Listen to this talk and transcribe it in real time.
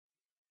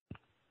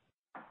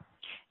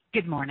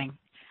Good morning.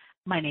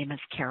 My name is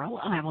Carol,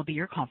 and I will be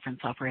your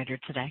conference operator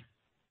today.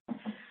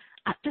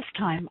 At this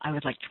time, I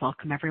would like to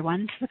welcome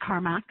everyone to the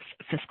CarMax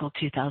Fiscal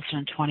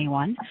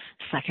 2021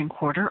 Second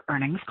Quarter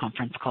Earnings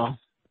Conference Call.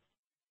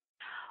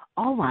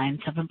 All lines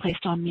have been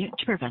placed on mute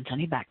to prevent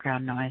any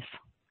background noise.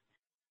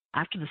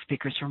 After the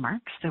speaker's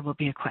remarks, there will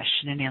be a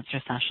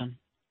question-and-answer session.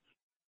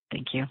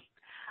 Thank you.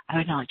 I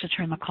would now like to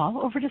turn the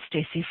call over to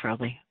Stacy Frole,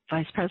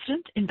 Vice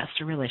President,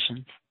 Investor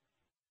Relations.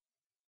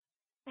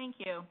 Thank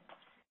you.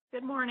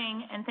 Good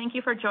morning, and thank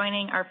you for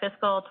joining our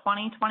fiscal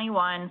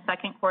 2021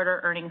 second quarter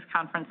earnings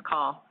conference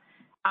call.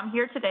 I'm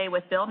here today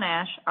with Bill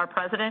Nash, our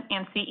President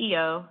and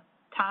CEO,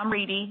 Tom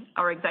Reedy,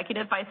 our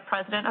Executive Vice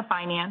President of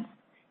Finance,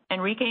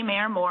 Enrique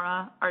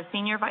Mayor-Mora, our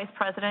Senior Vice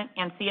President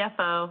and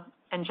CFO,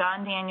 and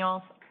Jon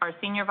Daniels, our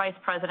Senior Vice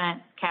President,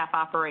 CAF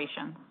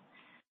Operations.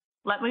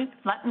 Let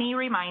me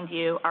remind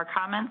you, our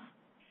comments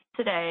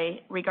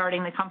today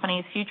regarding the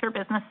company's future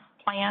business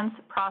plans,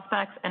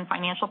 prospects, and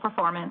financial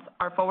performance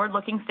are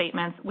forward-looking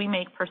statements we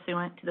make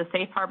pursuant to the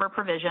safe harbor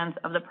provisions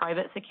of the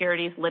Private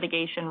Securities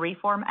Litigation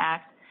Reform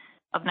Act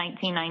of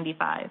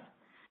 1995.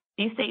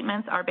 These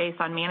statements are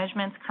based on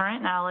management's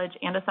current knowledge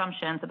and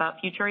assumptions about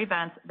future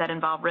events that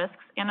involve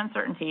risks and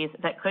uncertainties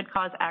that could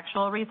cause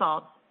actual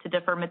results to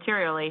differ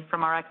materially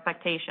from our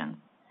expectations.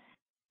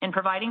 In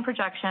providing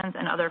projections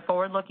and other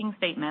forward-looking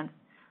statements,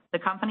 the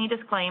company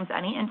disclaims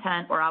any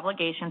intent or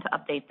obligation to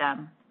update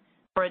them.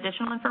 For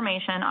additional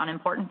information on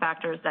important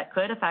factors that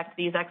could affect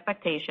these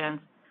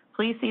expectations,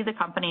 please see the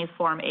company's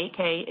Form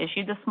 8-K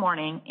issued this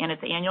morning and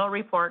its annual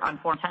report on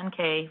Form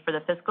 10-K for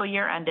the fiscal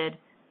year ended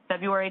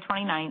February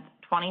 29,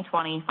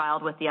 2020,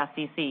 filed with the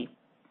SEC.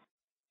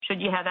 Should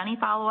you have any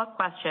follow-up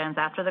questions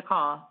after the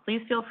call,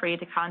 please feel free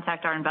to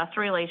contact our Investor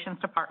Relations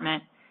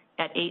Department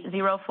at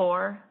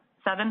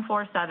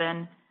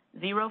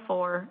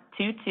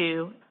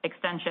 804-747-0422,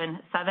 extension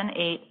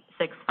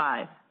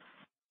 7865.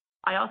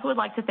 I also would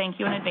like to thank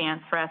you in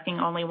advance for asking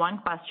only one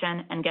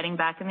question and getting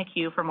back in the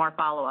queue for more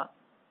follow-up.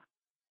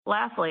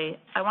 Lastly,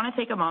 I want to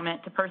take a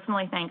moment to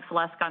personally thank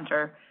Celeste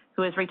Gunter,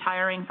 who is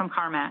retiring from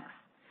CarMax.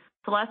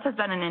 Celeste has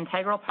been an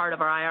integral part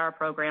of our IR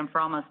program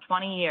for almost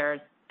 20 years,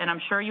 and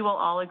I'm sure you will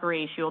all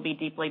agree she will be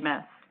deeply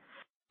missed.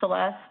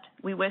 Celeste,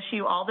 we wish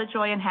you all the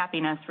joy and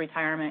happiness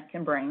retirement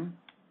can bring.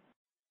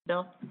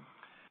 Bill?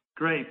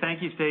 Great.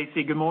 Thank you,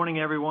 Stacy. Good morning,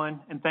 everyone,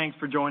 and thanks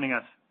for joining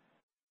us.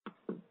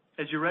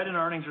 As you read in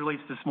our earnings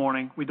release this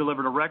morning, we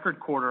delivered a record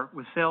quarter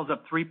with sales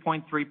up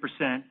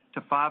 3.3%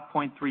 to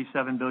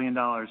 $5.37 billion,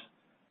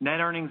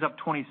 net earnings up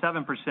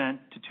 27%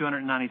 to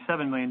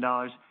 $297 million,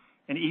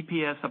 and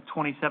EPS up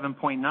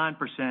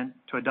 27.9%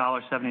 to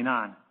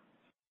 $1.79.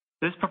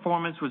 This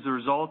performance was the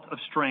result of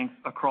strength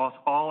across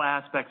all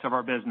aspects of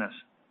our business,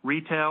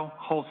 retail,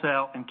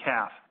 wholesale, and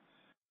CAF.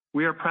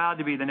 We are proud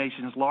to be the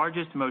nation's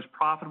largest and most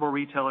profitable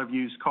retailer of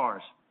used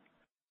cars.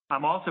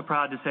 I'm also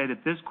proud to say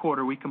that this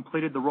quarter we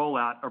completed the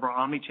rollout of our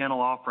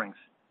omni-channel offerings.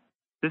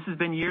 This has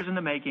been years in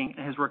the making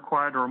and has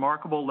required a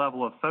remarkable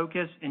level of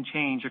focus and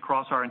change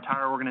across our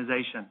entire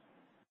organization.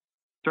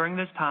 During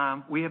this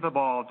time, we have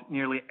evolved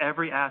nearly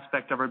every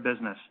aspect of our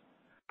business,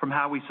 from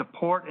how we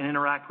support and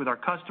interact with our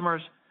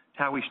customers,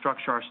 to how we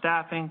structure our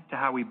staffing, to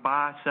how we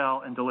buy,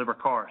 sell, and deliver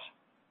cars.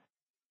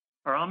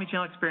 Our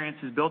omni-channel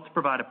experience is built to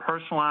provide a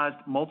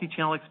personalized,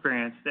 multi-channel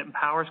experience that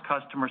empowers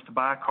customers to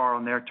buy a car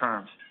on their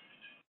terms.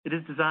 It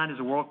is designed as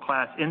a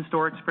world-class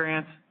in-store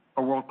experience,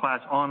 a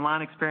world-class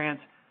online experience,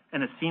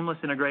 and a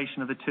seamless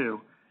integration of the two,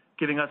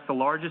 giving us the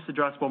largest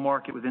addressable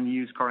market within the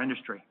used car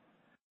industry.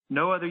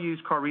 No other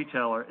used car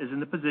retailer is in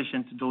the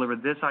position to deliver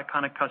this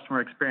iconic customer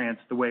experience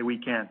the way we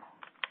can.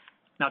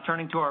 Now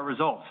turning to our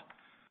results.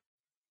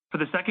 For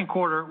the second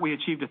quarter, we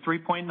achieved a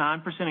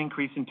 3.9%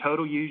 increase in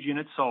total used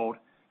units sold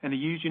and a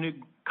used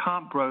unit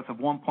comp growth of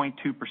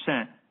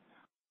 1.2%.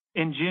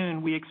 In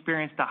June, we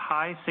experienced a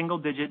high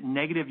single-digit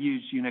negative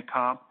used unit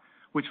comp,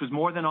 which was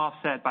more than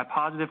offset by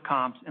positive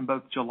comps in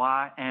both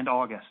July and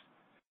August.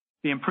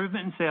 The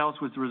improvement in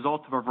sales was the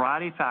result of a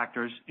variety of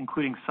factors,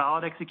 including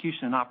solid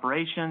execution in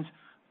operations,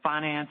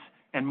 finance,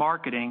 and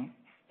marketing,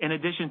 in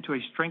addition to a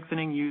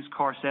strengthening used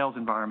car sales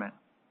environment.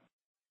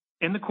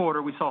 In the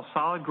quarter, we saw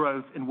solid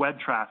growth in web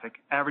traffic,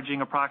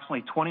 averaging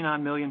approximately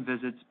 29 million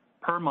visits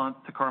per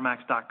month to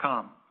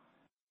CarMax.com.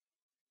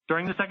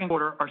 During the second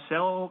quarter, our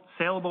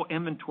saleable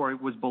inventory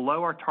was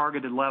below our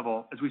targeted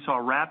level as we saw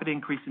a rapid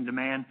increase in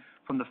demand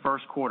from the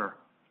first quarter.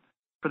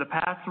 For the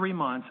past 3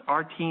 months,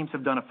 our teams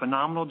have done a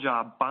phenomenal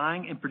job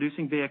buying and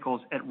producing vehicles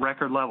at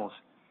record levels,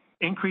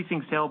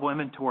 increasing saleable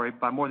inventory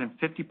by more than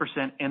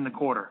 50% in the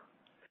quarter.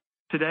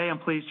 Today, I'm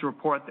pleased to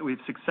report that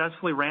we've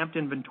successfully ramped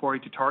inventory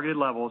to targeted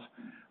levels,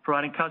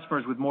 providing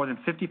customers with more than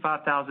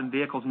 55,000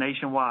 vehicles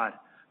nationwide,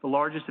 the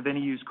largest of any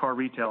used car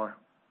retailer.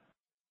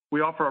 We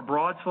offer a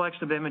broad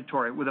selection of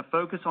inventory with a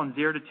focus on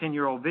 0 to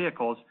 10-year-old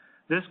vehicles.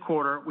 This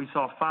quarter, we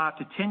saw 5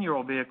 to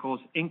 10-year-old vehicles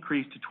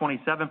increase to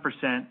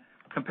 27%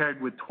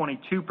 compared with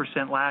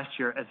 22% last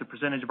year as a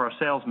percentage of our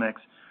sales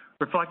mix,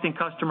 reflecting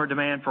customer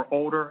demand for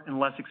older and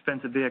less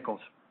expensive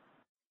vehicles.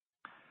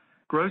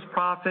 Gross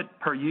profit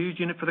per used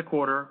unit for the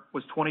quarter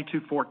was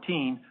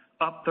 $22.14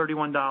 up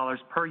 $31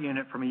 per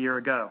unit from a year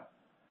ago.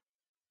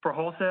 For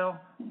wholesale,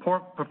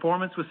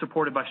 performance was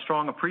supported by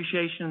strong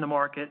appreciation in the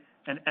market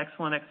and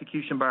excellent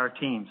execution by our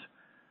teams.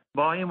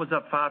 Volume was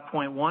up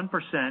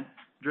 5.1%,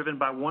 driven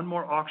by one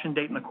more auction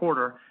date in the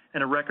quarter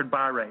and a record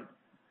buy rate.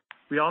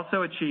 We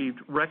also achieved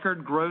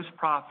record gross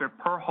profit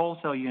per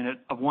wholesale unit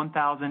of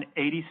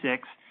 $1,086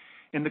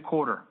 in the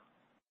quarter,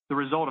 the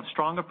result of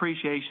strong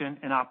appreciation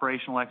and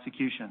operational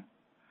execution.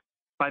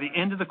 By the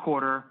end of the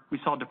quarter, we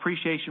saw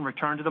depreciation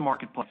return to the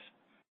marketplace.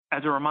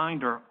 As a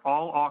reminder,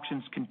 all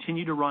auctions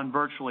continue to run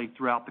virtually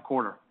throughout the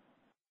quarter.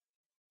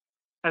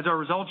 As our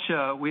results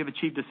show, we have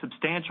achieved a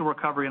substantial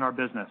recovery in our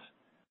business.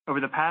 Over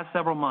the past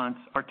several months,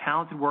 our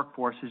talented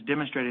workforce has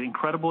demonstrated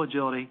incredible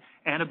agility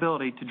and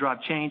ability to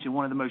drive change in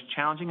one of the most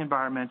challenging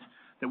environments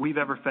that we've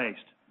ever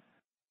faced.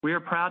 We are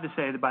proud to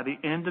say that by the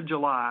end of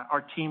July,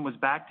 our team was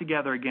back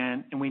together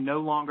again, and we no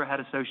longer had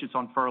associates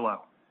on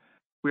furlough.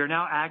 We are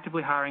now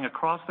actively hiring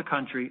across the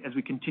country as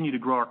we continue to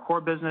grow our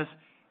core business,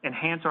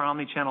 enhance our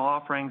omni-channel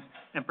offerings,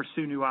 and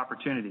pursue new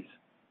opportunities.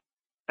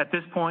 At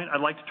this point,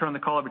 I'd like to turn the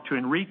call over to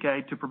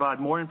Enrique to provide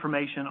more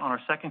information on our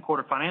second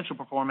quarter financial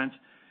performance,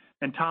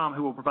 and Tom,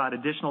 who will provide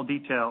additional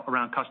detail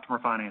around customer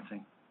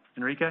financing.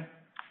 Enrique?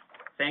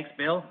 Thanks,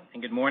 Bill,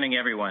 and good morning,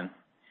 everyone.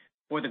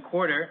 For the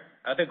quarter,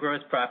 other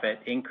gross profit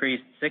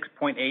increased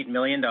 $6.8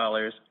 million,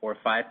 or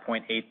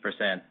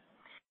 5.8%.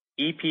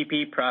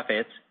 EPP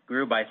profits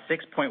grew by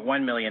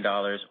 $6.1 million,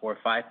 or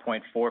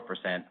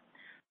 5.4%,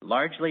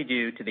 largely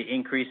due to the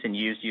increase in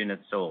used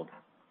units sold.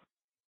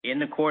 In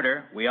the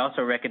quarter, we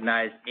also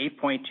recognized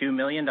 $8.2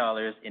 million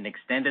in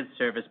extended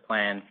service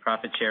plan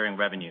profit-sharing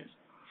revenues,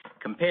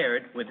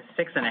 compared with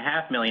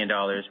 $6.5 million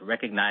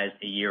recognized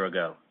a year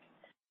ago.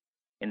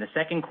 In the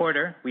second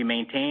quarter, we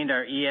maintained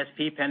our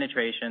ESP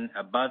penetration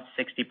above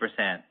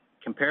 60%,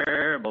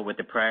 comparable with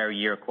the prior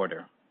year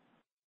quarter.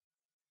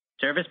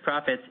 Service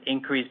profits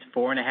increased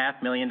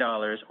 $4.5 million,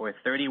 or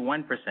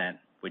 31%,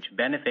 which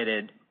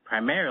benefited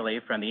primarily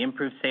from the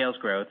improved sales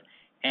growth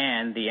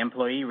and the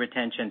employee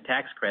retention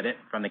tax credit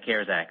from the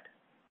CARES Act.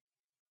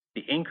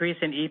 The increase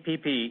in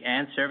EPP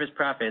and service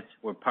profits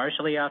were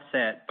partially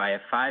offset by a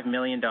 $5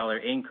 million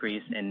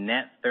increase in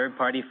net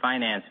third-party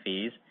finance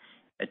fees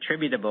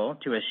attributable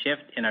to a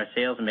shift in our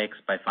sales mix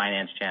by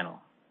finance channel.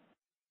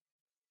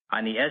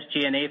 On the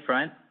SG&A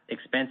front,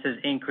 expenses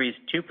increased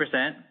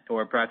 2%,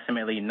 or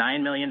approximately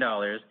 $9 million,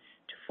 to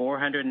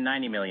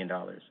 $490 million.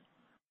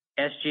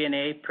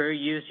 SG&A per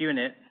used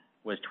unit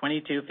was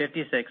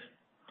 $22.56,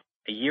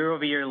 a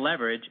year-over-year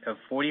leverage of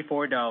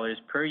 $44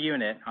 per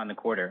unit on the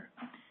quarter.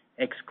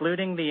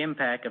 Excluding the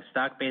impact of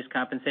stock-based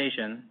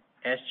compensation,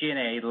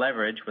 SG&A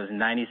leverage was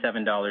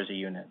 $97 a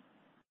unit.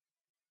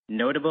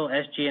 Notable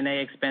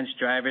SG&A expense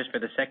drivers for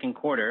the second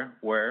quarter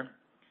were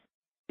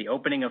the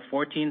opening of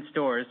 14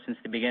 stores since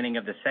the beginning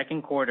of the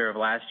second quarter of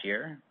last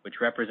year, which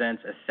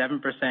represents a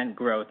 7%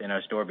 growth in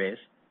our store base,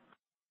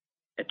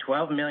 a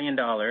 $12 million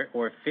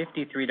or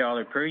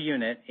 $53 per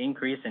unit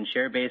increase in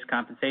share-based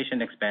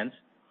compensation expense,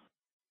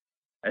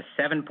 a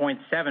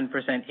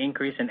 7.7%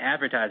 increase in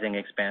advertising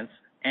expense,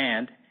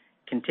 and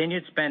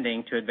continued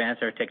spending to advance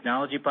our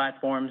technology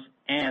platforms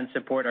and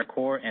support our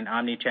core and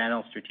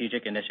omni-channel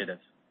strategic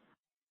initiatives.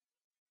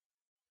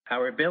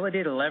 Our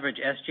ability to leverage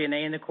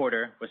SG&A in the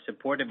quarter was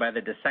supported by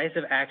the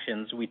decisive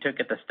actions we took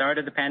at the start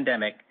of the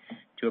pandemic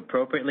to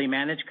appropriately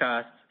manage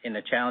costs in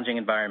a challenging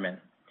environment.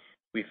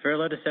 We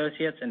furloughed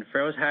associates and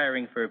froze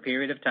hiring for a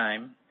period of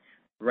time,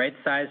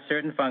 right-sized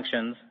certain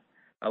functions,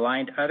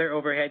 aligned other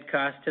overhead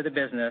costs to the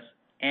business,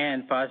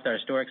 and paused our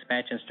store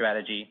expansion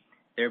strategy,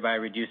 thereby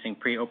reducing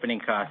pre-opening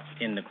costs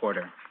in the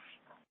quarter.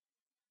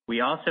 We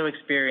also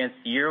experienced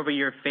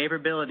year-over-year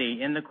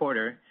favorability in the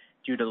quarter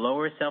due to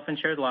lower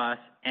self-insured loss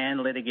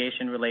and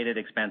litigation-related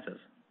expenses.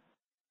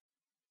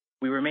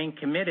 We remain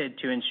committed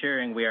to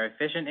ensuring we are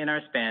efficient in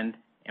our spend,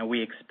 and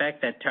we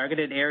expect that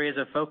targeted areas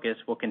of focus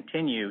will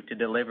continue to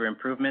deliver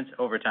improvements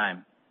over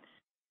time.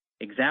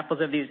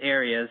 Examples of these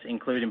areas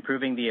include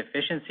improving the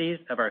efficiencies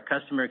of our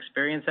customer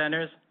experience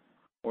centers,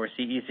 or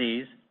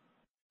CECs,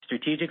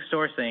 strategic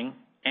sourcing,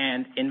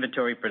 and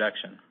inventory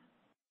production.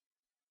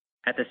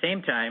 At the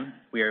same time,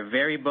 we are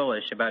very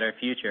bullish about our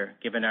future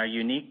given our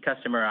unique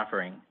customer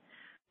offering.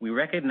 We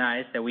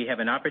recognize that we have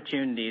an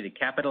opportunity to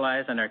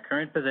capitalize on our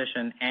current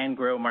position and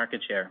grow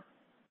market share.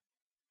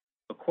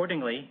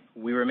 Accordingly,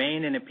 we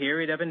remain in a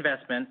period of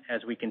investment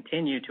as we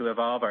continue to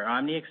evolve our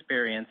omni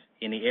experience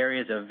in the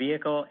areas of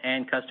vehicle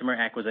and customer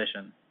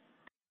acquisition.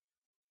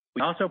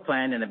 We also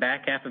plan in the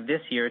back half of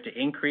this year to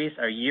increase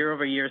our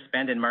year-over-year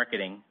spend in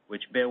marketing,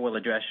 which Bill will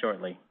address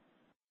shortly.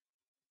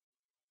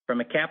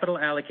 From a capital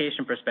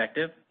allocation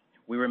perspective,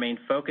 we remain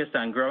focused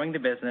on growing the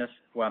business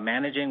while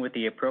managing with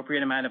the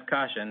appropriate amount of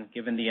caution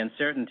given the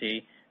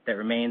uncertainty that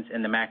remains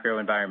in the macro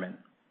environment.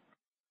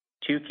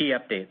 2 key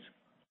updates.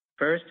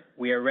 First,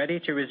 we are ready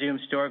to resume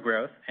store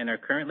growth and are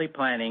currently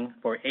planning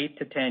for 8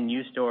 to 10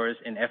 new stores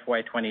in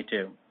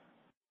FY22.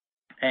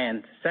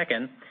 And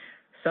second,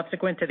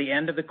 subsequent to the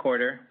end of the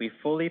quarter, we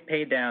fully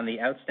paid down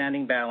the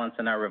outstanding balance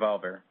on our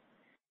revolver.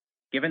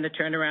 Given the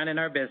turnaround in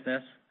our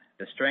business,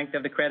 the strength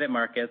of the credit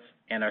markets,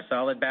 and our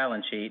solid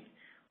balance sheet,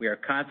 we are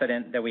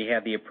confident that we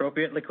have the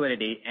appropriate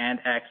liquidity and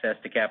access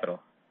to capital.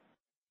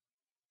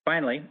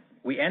 Finally,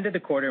 we ended the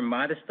quarter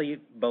modestly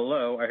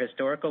below our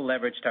historical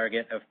leverage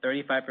target of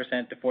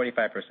 35% to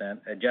 45%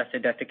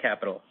 adjusted debt to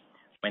capital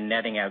when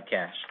netting out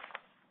cash.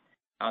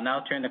 I'll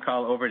now turn the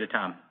call over to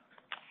Tom.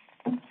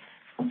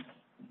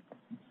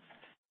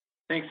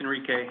 Thanks,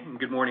 Enrique, and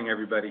good morning,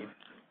 everybody.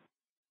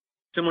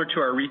 Similar to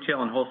our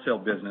retail and wholesale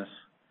business,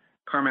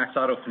 CarMax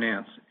Auto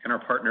Finance and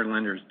our partner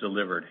lenders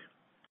delivered,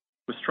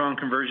 with strong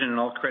conversion in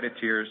all credit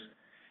tiers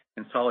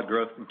and solid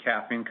growth in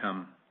CAF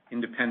income,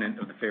 independent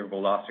of the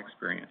favorable loss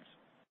experience.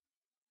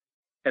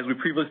 As we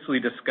previously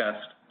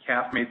discussed,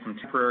 CAF made some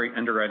temporary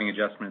underwriting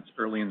adjustments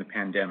early in the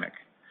pandemic,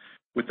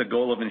 with the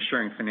goal of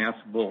ensuring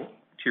financeable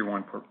Tier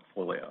 1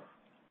 portfolio.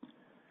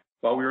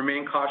 While we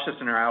remain cautious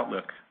in our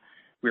outlook,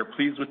 we are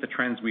pleased with the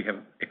trends we have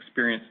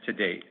experienced to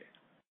date.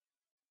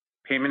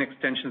 Payment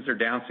extensions are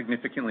down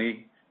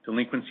significantly,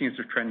 delinquencies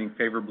are trending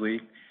favorably,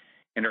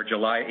 and our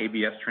July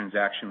ABS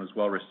transaction was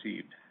well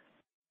received.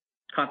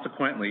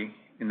 Consequently,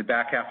 in the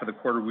back half of the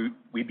quarter,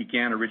 we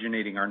began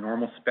originating our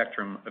normal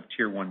spectrum of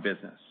Tier 1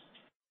 business.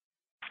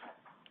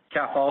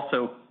 CAF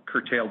also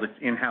curtailed its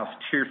in-house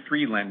Tier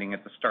 3 lending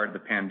at the start of the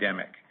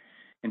pandemic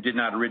and did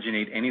not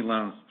originate any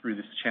loans through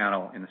this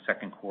channel in the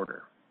second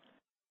quarter.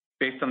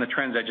 Based on the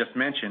trends I just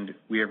mentioned,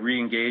 we have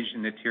re-engaged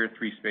in the Tier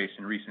 3 space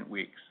in recent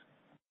weeks.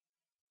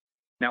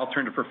 Now I'll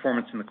turn to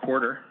performance in the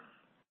quarter.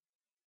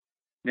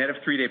 Net of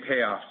 3-day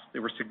payoffs, they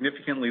were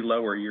significantly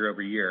lower year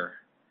over year.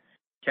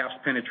 CAF's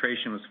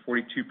penetration was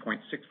 42.6%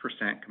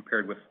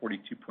 compared with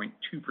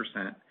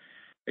 42.2%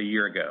 a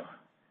year ago.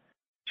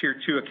 Tier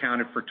 2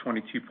 accounted for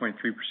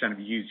 22.3% of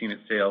used unit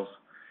sales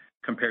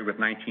compared with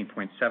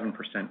 19.7%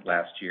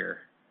 last year.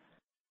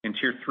 And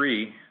Tier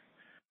 3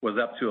 was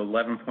up to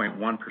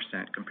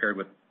 11.1% compared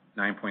with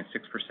 9.6%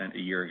 a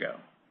year ago.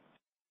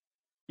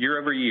 Year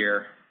over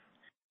year,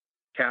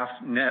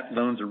 CAF's net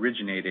loans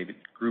originated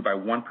grew by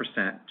 1%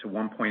 to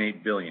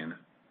 $1.8 billion,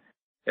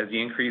 as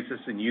the increases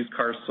in used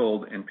cars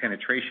sold and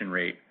penetration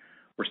rate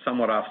were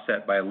somewhat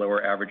offset by a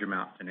lower average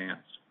amount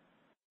financed.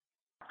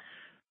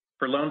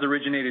 For loans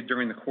originated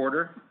during the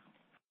quarter,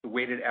 the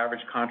weighted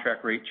average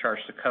contract rate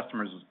charged to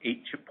customers was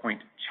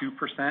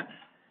 8.2%,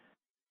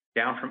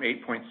 down from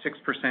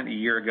 8.6% a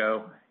year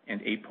ago and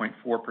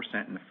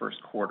 8.4% in the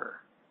first quarter.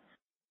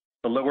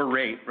 The lower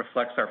rate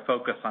reflects our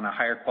focus on a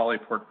higher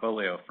quality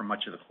portfolio for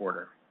much of the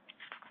quarter.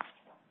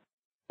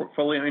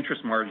 Portfolio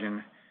interest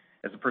margin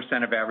as a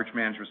percent of average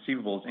managed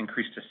receivables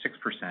increased to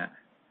 6%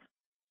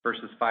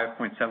 versus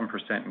 5.7%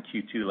 in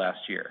Q2 last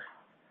year.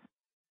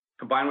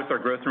 Combined with our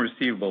growth in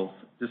receivables,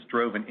 this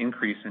drove an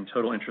increase in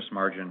total interest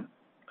margin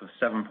of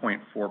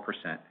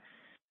 7.4%,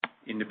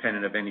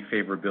 independent of any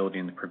favorability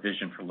in the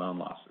provision for loan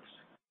losses.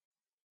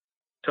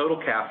 Total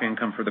CAF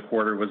income for the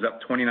quarter was up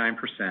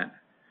 29%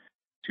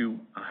 to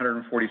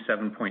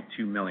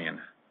 $147.2 million.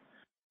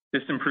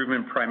 This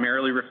improvement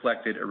primarily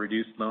reflected a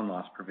reduced loan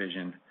loss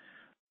provision,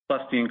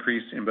 plus the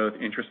increase in both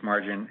interest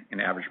margin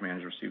and average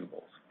managed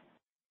receivables.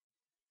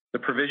 The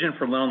provision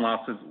for loan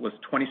losses was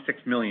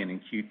 $26 million in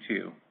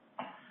Q2,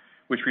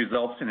 which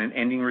results in an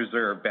ending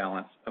reserve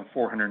balance of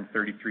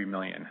 $433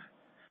 million.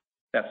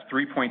 That's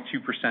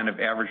 3.2% of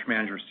average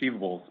managed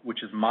receivables,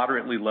 which is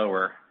moderately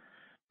lower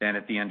than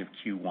at the end of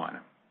Q1.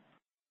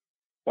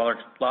 While our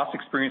loss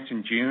experience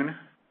in June,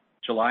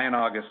 July, and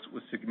August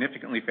was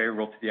significantly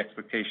favorable to the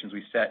expectations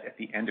we set at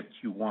the end of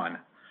Q1,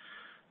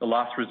 the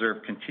loss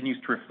reserve continues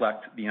to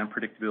reflect the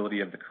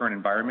unpredictability of the current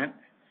environment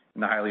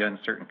and the highly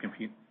uncertain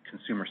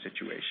consumer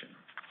situation.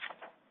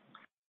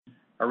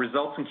 Our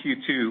results in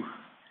Q2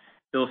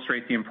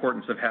 illustrate the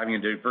importance of having a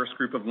diverse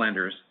group of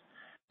lenders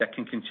that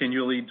can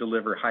continually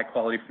deliver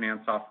high-quality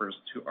finance offers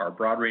to our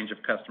broad range of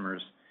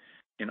customers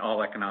in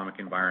all economic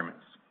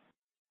environments.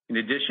 In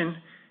addition,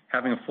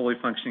 having a fully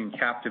functioning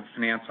captive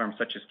finance arm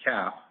such as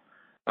CAF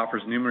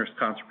offers numerous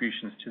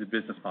contributions to the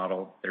business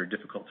model that are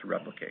difficult to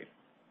replicate.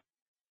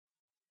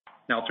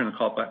 Now I'll turn the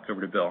call back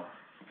over to Bill.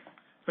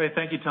 Great.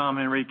 Thank you, Tom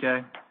and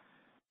Enrique.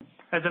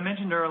 As I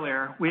mentioned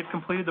earlier, we have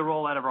completed the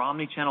rollout of our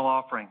omni-channel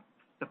offering.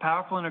 The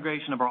powerful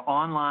integration of our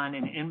online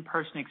and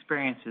in-person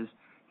experiences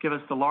give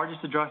us the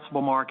largest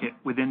addressable market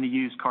within the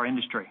used car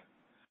industry.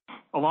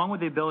 Along with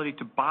the ability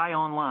to buy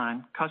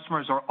online,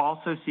 customers are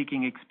also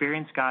seeking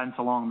experience guidance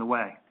along the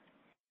way.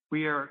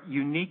 We are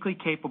uniquely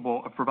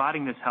capable of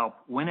providing this help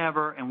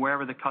whenever and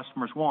wherever the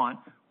customers want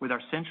with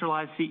our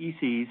centralized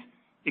CECs,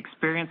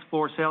 experienced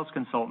floor sales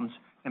consultants,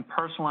 and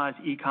personalized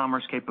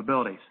e-commerce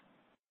capabilities.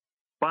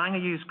 Buying a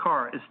used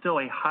car is still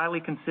a highly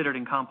considered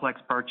and complex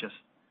purchase.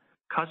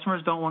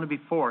 Customers don't want to be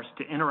forced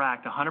to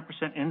interact 100%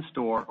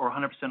 in-store or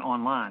 100%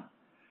 online.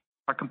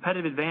 Our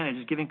competitive advantage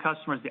is giving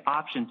customers the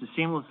option to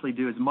seamlessly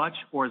do as much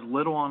or as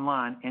little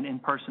online and in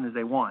person as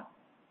they want.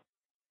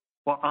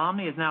 While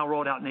Omni is now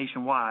rolled out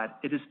nationwide,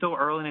 it is still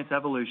early in its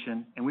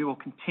evolution, and we will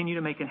continue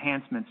to make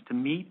enhancements to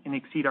meet and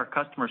exceed our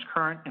customers'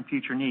 current and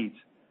future needs.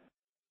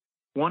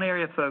 One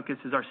area of focus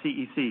is our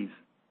CECs.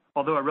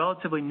 Although a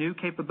relatively new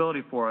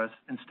capability for us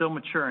and still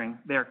maturing,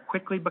 they are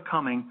quickly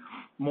becoming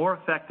more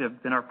effective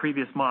than our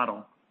previous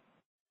model.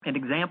 An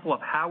example of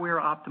how we are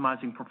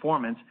optimizing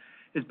performance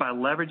is by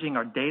leveraging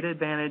our data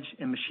advantage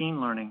and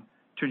machine learning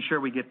to ensure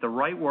we get the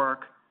right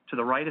work to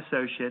the right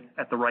associate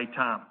at the right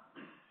time.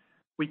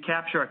 We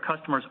capture our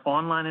customers'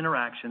 online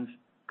interactions,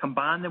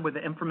 combine them with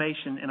the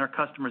information in our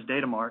customers'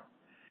 data mart,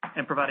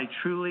 and provide a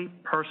truly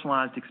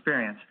personalized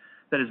experience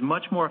that is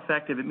much more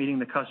effective at meeting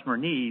the customer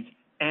needs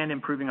and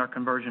improving our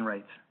conversion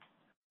rates.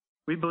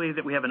 We believe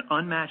that we have an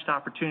unmatched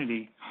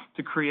opportunity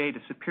to create a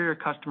superior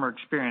customer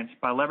experience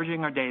by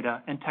leveraging our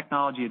data and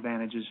technology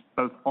advantages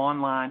both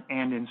online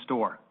and in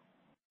store.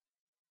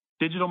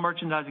 Digital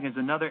merchandising is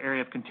another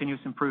area of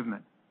continuous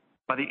improvement.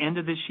 By the end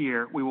of this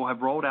year, we will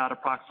have rolled out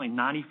approximately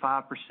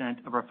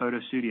 95% of our photo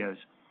studios,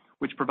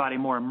 which provide a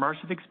more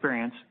immersive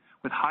experience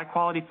with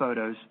high-quality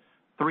photos,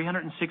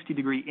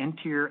 360-degree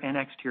interior and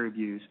exterior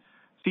views,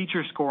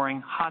 feature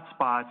scoring,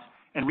 hotspots,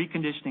 and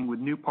reconditioning with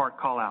new part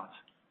callouts.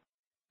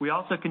 We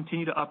also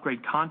continue to upgrade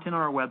content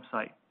on our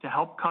website to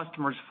help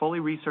customers fully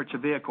research a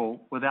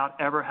vehicle without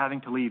ever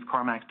having to leave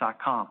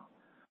CarMax.com.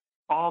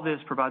 All this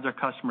provides our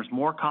customers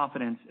more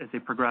confidence as they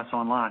progress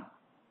online.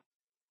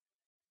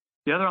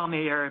 The other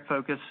omni area of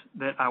focus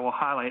that I will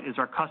highlight is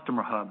our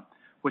Customer Hub,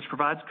 which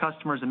provides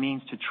customers a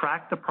means to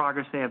track the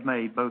progress they have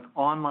made both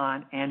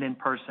online and in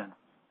person.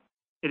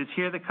 It is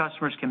here that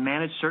customers can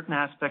manage certain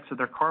aspects of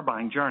their car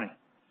buying journey.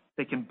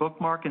 They can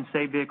bookmark and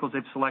save vehicles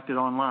they've selected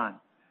online.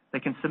 They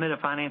can submit a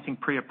financing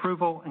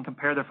pre-approval and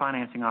compare their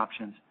financing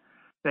options.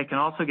 They can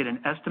also get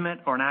an estimate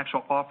or an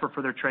actual offer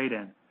for their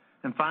trade-in.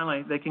 And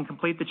finally, they can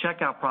complete the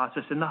checkout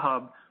process in the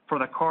hub for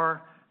the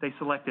car they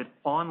selected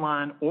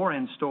online or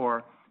in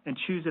store and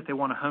choose if they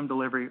want a home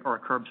delivery or a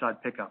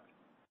curbside pickup.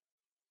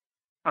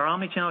 Our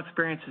omnichannel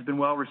experience has been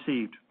well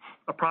received.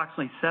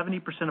 Approximately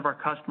 70% of our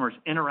customers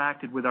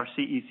interacted with our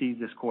CECs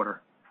this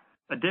quarter.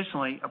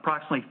 Additionally,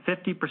 approximately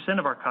 50%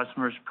 of our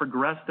customers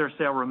progressed their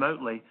sale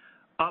remotely,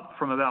 up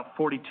from about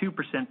 42%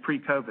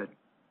 pre-COVID.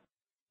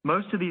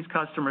 Most of these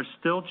customers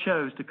still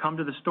chose to come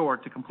to the store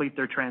to complete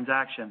their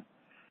transaction,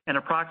 and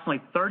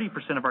approximately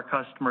 30% of our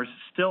customers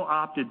still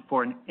opted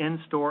for an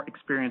in-store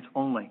experience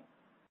only.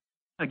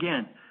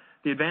 Again,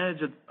 the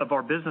advantage of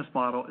our business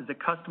model is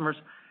that customers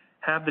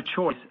have the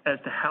choice as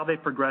to how they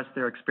progress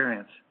their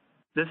experience.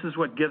 This is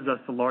what gives us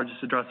the largest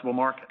addressable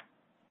market.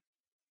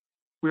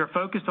 We are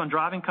focused on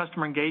driving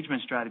customer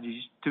engagement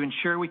strategies to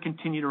ensure we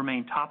continue to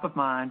remain top of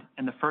mind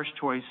and the first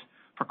choice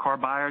for car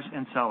buyers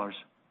and sellers.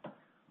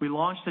 We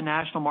launched a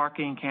national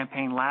marketing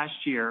campaign last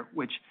year,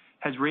 which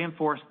has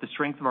reinforced the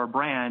strength of our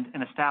brand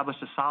and established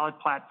a solid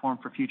platform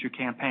for future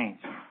campaigns.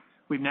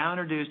 We've now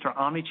introduced our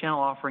omnichannel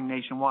offering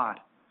nationwide.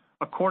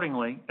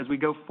 Accordingly, as we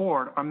go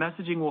forward, our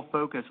messaging will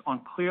focus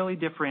on clearly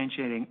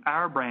differentiating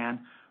our brand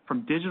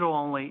from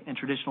digital-only and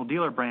traditional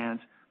dealer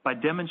brands by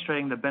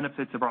demonstrating the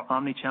benefits of our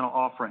omnichannel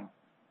offering.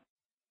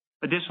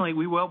 Additionally,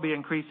 we will be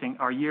increasing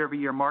our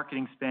year-over-year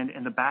marketing spend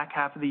in the back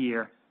half of the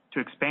year to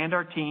expand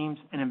our teams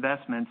and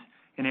investments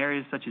in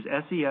areas such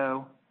as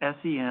SEO,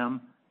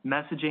 SEM,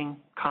 messaging,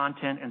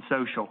 content, and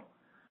social.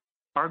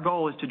 Our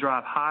goal is to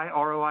drive high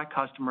ROI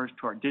customers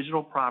to our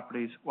digital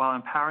properties while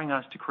empowering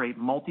us to create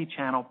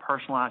multi-channel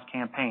personalized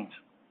campaigns.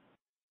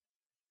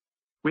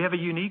 We have a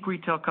unique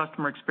retail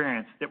customer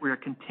experience that we are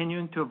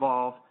continuing to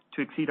evolve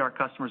to exceed our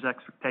customers'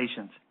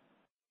 expectations.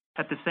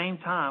 At the same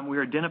time, we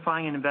are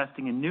identifying and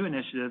investing in new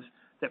initiatives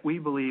that we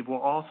believe will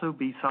also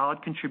be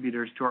solid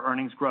contributors to our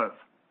earnings growth.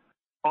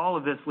 All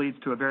of this leads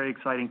to a very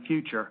exciting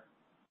future,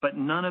 but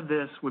none of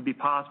this would be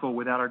possible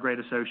without our great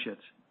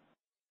associates.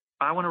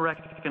 I want to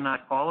recognize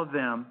all of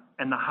them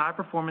and the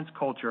high-performance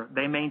culture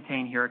they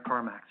maintain here at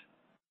CarMax,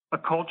 a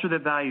culture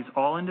that values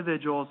all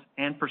individuals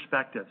and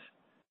perspectives.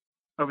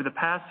 Over the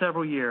past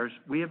several years,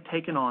 we have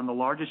taken on the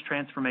largest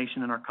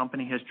transformation in our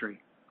company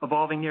history,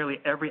 evolving nearly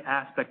every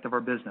aspect of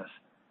our business.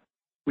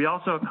 We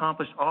also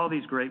accomplished all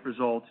these great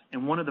results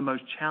in one of the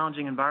most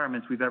challenging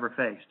environments we've ever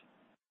faced.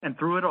 And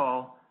through it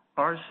all,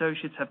 our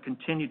associates have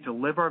continued to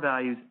live our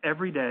values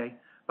every day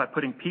by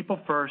putting people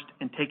first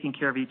and taking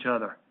care of each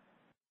other.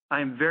 I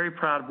am very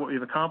proud of what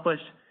we've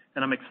accomplished,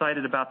 and I'm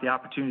excited about the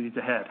opportunities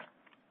ahead.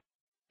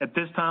 At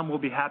this time, we'll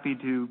be happy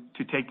to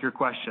take your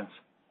questions.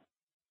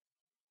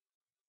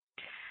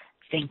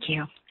 Thank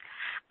you.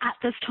 At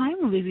this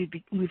time,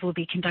 we will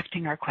be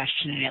conducting our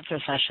question and answer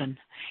session.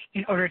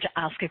 In order to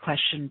ask a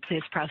question,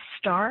 please press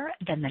star,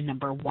 then the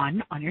number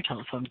 1 on your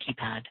telephone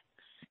keypad.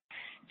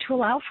 To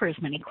allow for as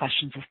many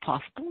questions as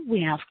possible,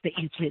 we ask that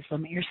you please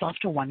limit yourself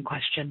to 1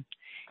 question.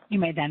 You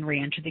may then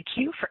re-enter the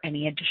queue for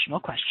any additional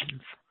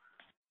questions.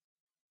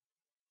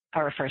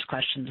 Our first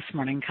question this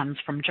morning comes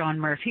from John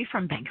Murphy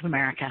from Bank of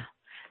America.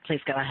 Please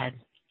go ahead.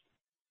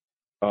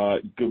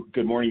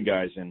 Good morning,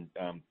 guys, and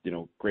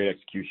great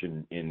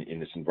execution in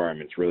this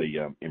environment. It's really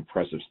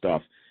impressive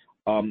stuff.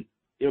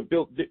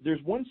 Bill,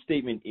 there's one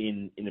statement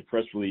in the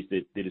press release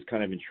that is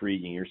kind of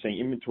intriguing. You're saying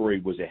inventory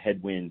was a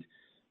headwind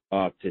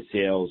to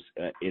sales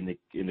in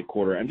the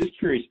quarter. I'm just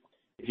curious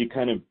if you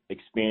kind of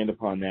expand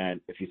upon that,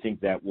 if you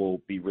think that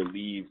will be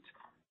relieved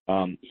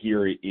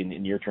here in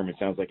near term. It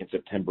sounds like in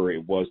September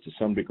it was to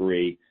some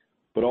degree.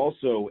 But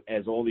also,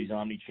 as all these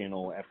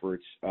omni-channel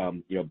efforts,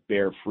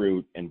 bear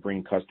fruit and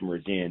bring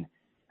customers in,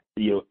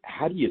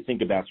 how do you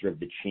think about sort of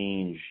the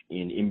change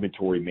in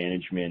inventory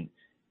management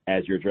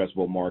as your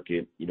addressable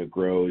market,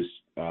 grows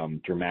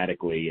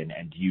dramatically, and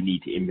do you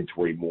need to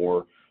inventory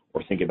more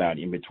or think about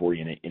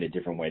inventory in a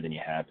different way than you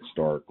have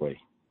historically?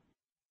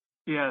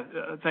 Yeah,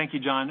 thank you,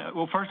 John.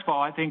 Well, first of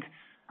all, I think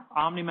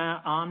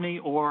omni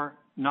or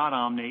not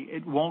omni,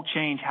 it won't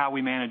change how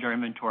we manage our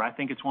inventory. I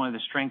think it's one of the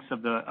strengths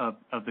of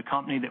the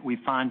company that we've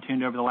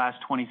fine-tuned over the last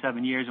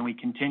 27 years, and we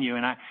continue.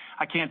 And I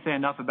can't say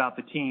enough about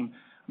the team.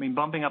 I mean,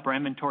 bumping up our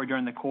inventory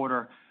during the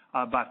quarter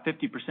by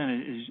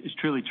 50% is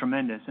truly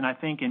tremendous. And I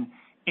think in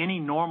any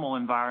normal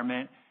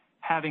environment,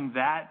 having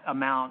that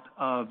amount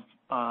of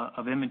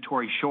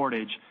inventory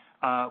shortage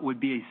would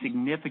be a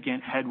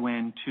significant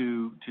headwind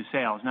to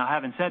sales. Now,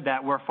 having said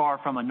that, we're far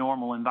from a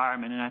normal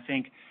environment, and I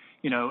think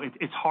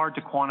it's hard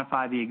to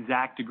quantify the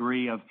exact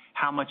degree of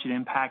how much it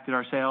impacted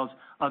our sales,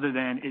 other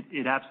than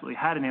it absolutely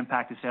had an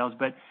impact to sales.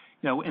 But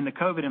in the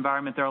COVID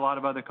environment, there are a lot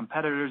of other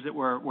competitors that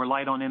were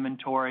light on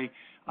inventory.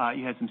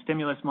 You had some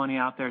stimulus money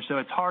out there, so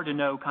it's hard to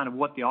know kind of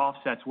what the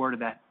offsets were to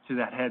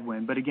that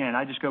headwind. But again,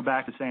 I just go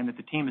back to saying that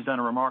the team has done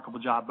a remarkable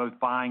job both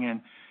buying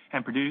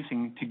and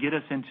producing to get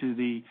us into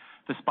the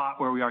spot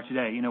where we are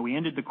today. We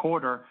ended the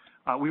quarter,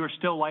 we were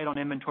still light on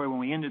inventory when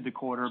we ended the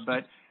quarter,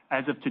 but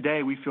as of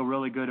today, we feel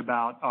really good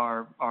about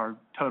our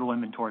total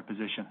inventory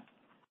position.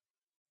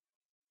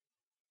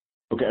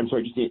 Okay, I'm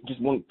sorry,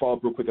 just one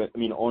follow-up real quick. I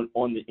mean,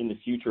 in the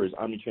future, as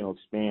omnichannel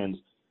expands,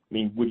 I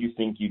mean, would you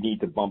think you need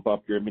to bump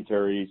up your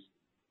inventories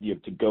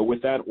to go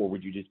with that, or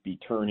would you just be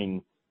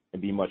turning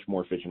and be much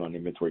more efficient on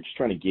inventory? Just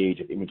trying to gauge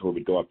if inventory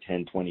would go up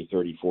 10, 20,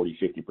 30, 40,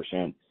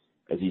 50%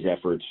 as these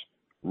efforts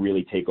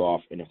really take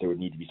off, and if there would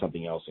need to be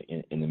something else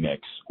in the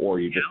mix, or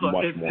you just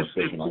much more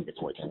efficient on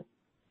inventory.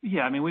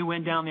 Yeah, I mean, we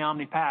went down the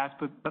omni path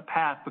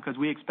because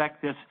we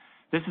expect this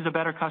is a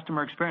better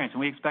customer experience, and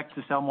we expect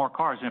to sell more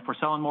cars. And if we're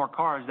selling more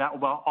cars, that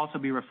will also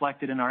be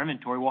reflected in our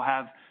inventory. We'll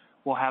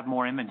have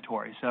more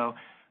inventory. So,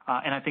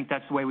 and I think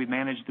that's the way we've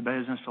managed the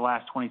business for the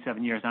last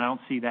 27 years, and I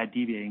don't see that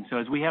deviating. So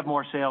as we have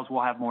more sales,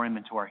 we'll have more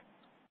inventory.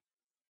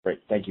 Great.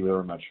 Thank you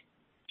very much.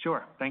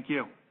 Sure. Thank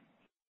you.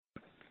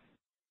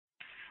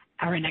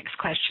 Our next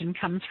question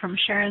comes from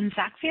Sharon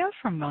Zackfia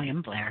from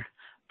William Blair.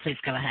 Please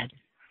go ahead.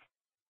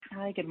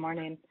 Hi, good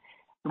morning.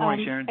 Good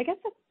morning, Sharon.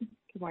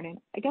 Good morning.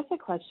 I guess a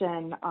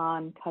question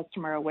on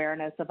customer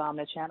awareness of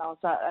omnichannel.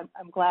 So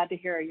I'm glad to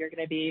hear you're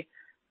going to be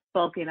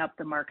bulking up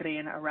the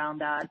marketing around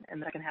that in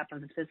the second half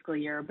of the fiscal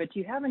year. But do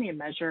you have any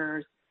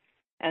measures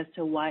as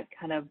to what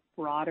kind of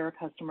broader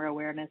customer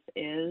awareness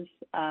is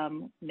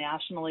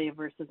nationally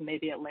versus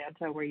maybe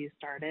Atlanta where you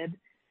started?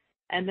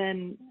 And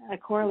then a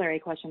corollary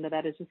question to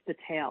that is just the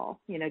tail.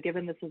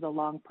 Given this is a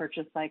long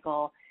purchase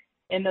cycle,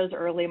 in those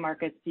early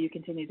markets, do you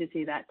continue to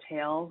see that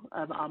tail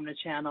of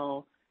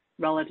omnichannel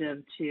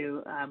relative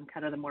to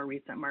kind of the more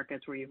recent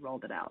markets where you've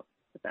rolled it out,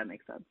 if that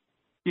makes sense?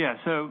 Yeah.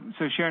 So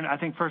Sharon, I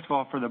think first of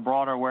all, for the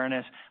broader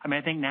awareness, I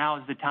mean, I think now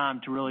is the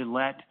time to really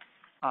let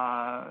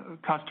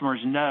customers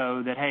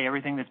know that, hey,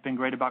 everything that's been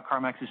great about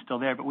CarMax is still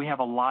there, but we have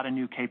a lot of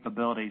new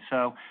capabilities.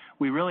 So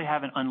we really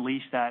haven't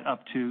unleashed that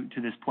up to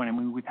this point. I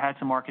mean, we've had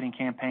some marketing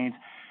campaigns.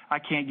 I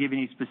can't give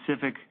any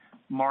specific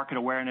market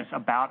awareness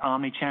about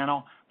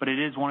omnichannel, but it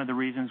is one of the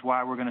reasons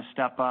why we're going to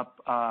step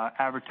up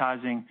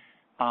advertising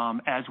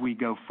as we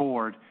go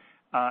forward.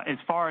 As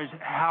far as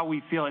how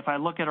we feel, if I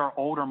look at our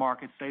older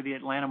markets, say the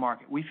Atlanta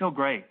market, we feel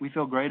great. We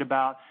feel great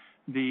about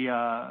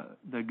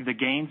the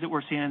gains that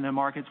we're seeing in the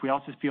markets. We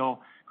also feel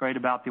great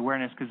about the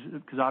awareness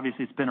because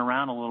obviously it's been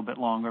around a little bit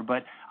longer.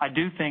 But I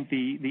do think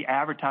the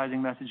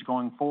advertising message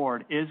going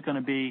forward is going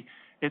to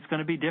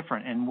be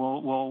different, and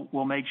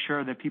we'll make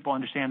sure that people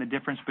understand the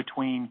difference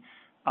between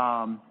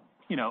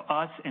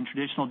us and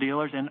traditional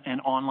dealers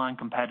and online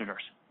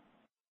competitors.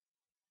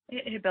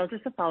 Hey, Bill,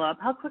 just a follow-up.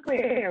 How quickly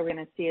are we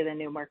going to see the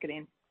new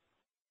marketing?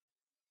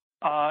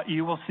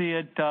 You will see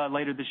it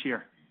later this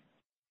year.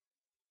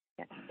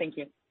 Yeah, thank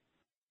you.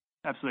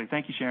 Absolutely.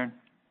 Thank you, Sharon.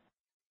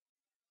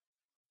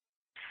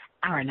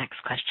 Our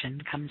next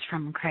question comes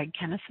from Craig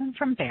Kennison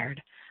from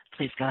Baird.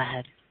 Please go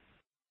ahead.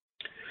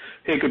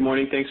 Hey, good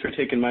morning. Thanks for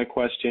taking my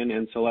question.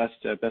 And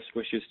Celeste, best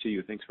wishes to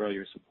you. Thanks for all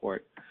your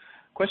support.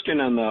 Question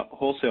on the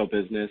wholesale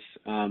business.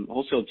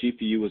 Wholesale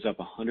GPU was up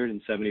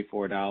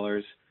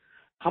 $174.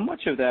 How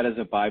much of that is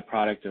a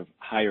byproduct of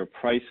higher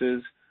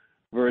prices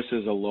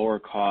versus a lower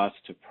cost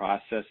to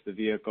process the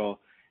vehicle?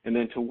 And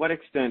then to what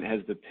extent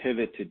has the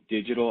pivot to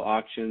digital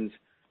auctions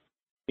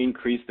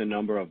increased the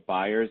number of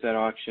buyers at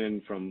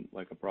auction from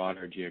like a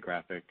broader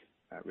geographic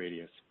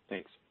radius?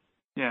 Thanks.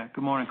 Yeah,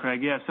 good morning,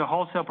 Craig. Yeah, so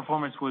wholesale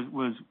performance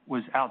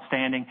was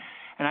outstanding,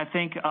 and I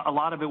think a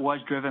lot of it was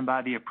driven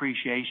by the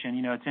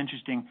appreciation. It's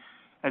interesting,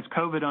 as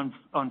COVID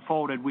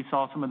unfolded, we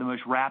saw some of the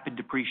most rapid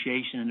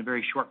depreciation in a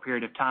very short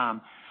period of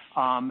time.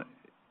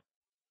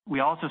 We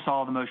also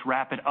saw the most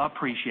rapid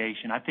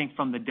appreciation. I think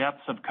from the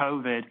depths of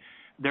COVID,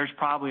 there's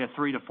probably a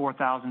 $3,000 to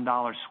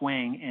 $4,000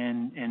 swing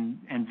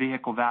in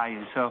vehicle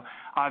value. So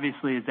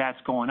obviously, as that's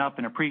going up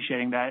and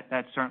appreciating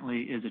that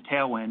certainly is a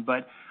tailwind.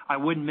 But I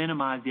wouldn't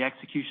minimize the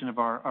execution of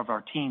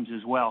our teams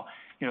as well.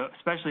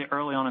 Especially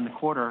early on in the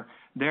quarter,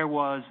 there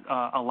was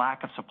a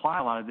lack of supply,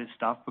 a lot of this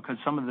stuff, because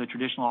some of the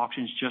traditional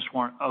auctions just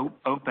weren't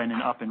open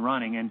and up and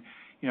running. And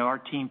our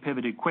team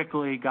pivoted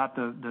quickly, got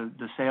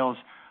the sales,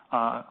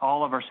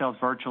 all of our sales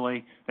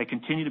virtually. They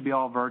continue to be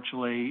all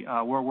virtually.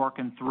 We're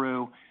working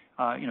through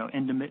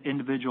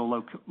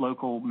individual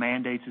local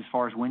mandates as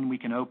far as when we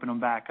can open them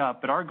back up.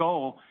 But our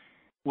goal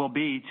will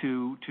be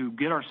to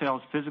get our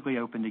sales physically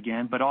opened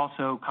again, but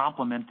also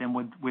complement them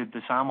with the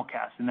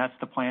simulcast. And that's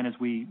the plan as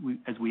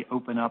we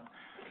open up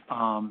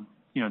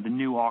the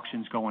new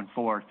auctions going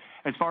forward.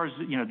 As far as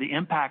the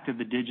impact of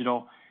the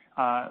digital,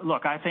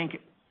 look, I think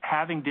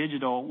having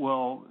digital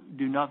will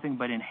do nothing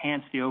but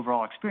enhance the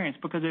overall experience,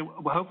 because it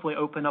will hopefully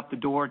open up the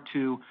door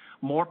to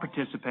more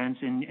participants.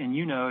 And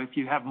if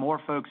you have more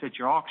folks at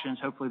your auctions,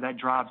 hopefully that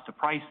drives the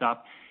price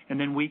up, and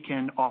then we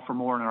can offer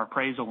more in our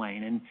appraisal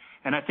lane.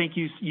 And I think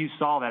you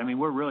saw that. I mean,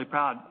 we're really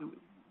proud.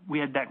 We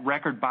had that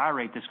record buy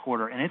rate this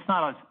quarter, and it's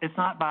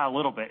not by a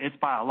little bit, it's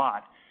by a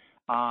lot.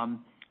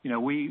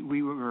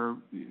 We were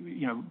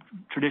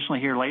traditionally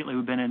here lately,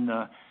 we've been in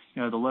the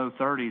low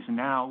 30s, and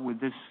now with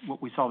this,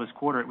 what we saw this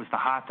quarter, it was the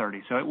high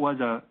 30s. So it was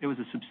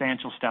a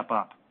substantial step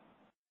up.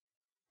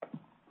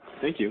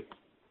 Thank you.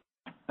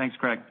 Thanks,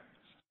 Craig.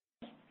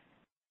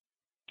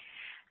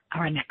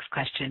 Our next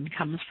question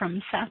comes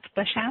from Seth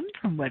Basham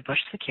from Wedbush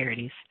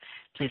Securities.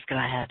 Please go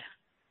ahead.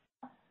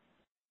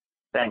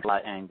 Thanks a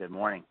lot, and good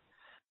morning.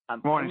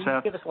 Good morning, Seth. Can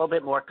you give us a little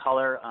bit more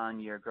color on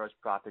your gross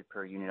profit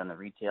per unit on the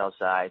retail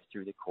side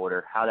through the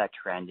quarter, how that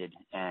trended,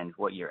 and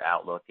what your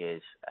outlook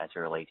is as it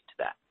relates to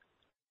that?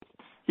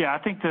 Yeah,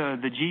 I think the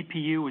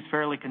GPU was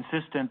fairly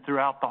consistent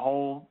throughout the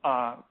whole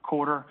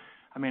quarter.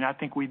 I mean, I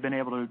think we've been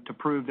able to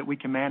prove that we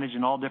can manage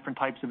in all different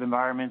types of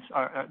environments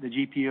the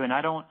GPU, and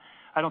I don't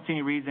see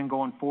any reason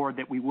going forward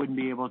that we wouldn't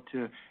be able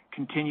to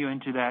continue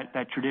into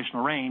that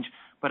traditional range.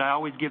 But I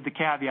always give the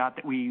caveat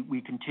that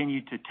we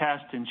continue to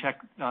test and check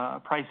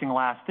pricing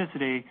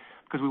elasticity,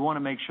 because we want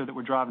to make sure that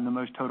we're driving the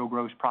most total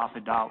gross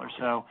profit dollars.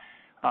 So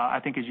I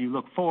think as you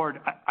look forward,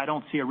 I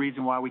don't see a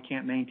reason why we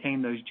can't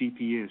maintain those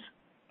GPUs.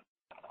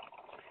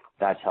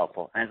 That's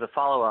helpful. And as a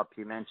follow-up,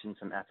 you mentioned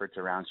some efforts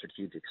around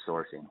strategic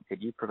sourcing.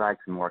 Could you provide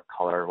some more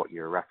color what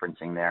you're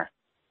referencing there?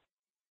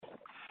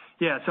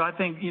 Yeah, so I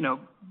think,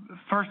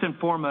 first and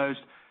foremost,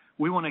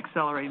 we want to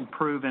accelerate and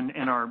improve in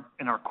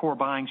our core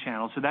buying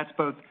channels. So that's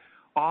both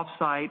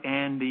off-site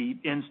and the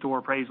in-store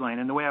appraisal lane.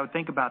 And the way I would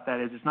think about that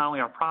is it's not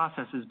only our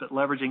processes, but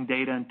leveraging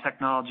data and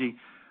technology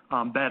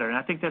better. And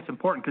I think that's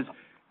important because,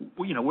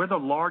 we're the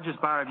largest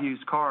buyer of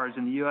used cars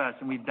in the U.S.,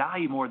 and we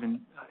value more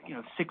than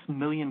 6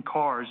 million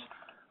cars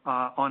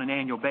on an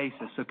annual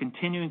basis. So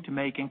continuing to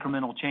make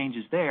incremental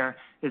changes there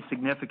is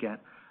significant.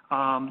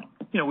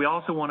 We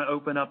also want to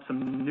open up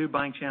some new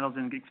buying channels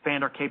and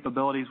expand our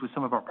capabilities with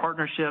some of our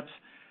partnerships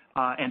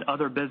and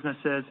other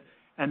businesses.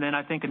 And then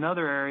I think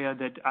another area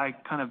that I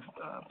kind of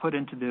put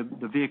into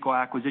the vehicle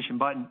acquisition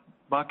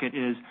bucket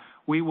is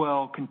we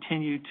will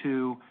continue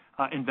to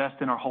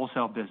invest in our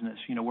wholesale business.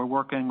 We're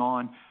working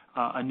on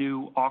a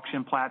new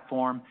auction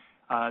platform.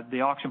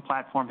 The auction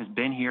platform has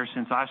been here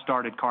since I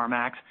started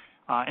CarMax,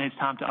 and it's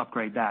time to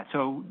upgrade that.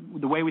 So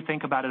the way we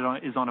think about it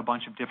is on a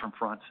bunch of different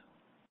fronts.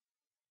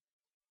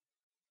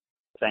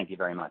 Thank you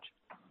very much.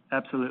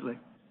 Absolutely.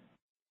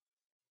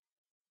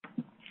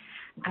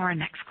 Our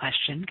next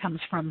question comes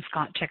from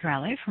Scot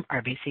Ciccarelli from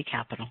RBC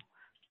Capital.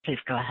 Please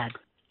go ahead.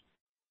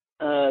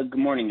 Good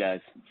morning, guys.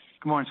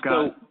 Good morning,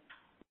 Scott.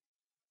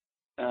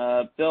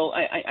 So, Bill,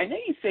 I know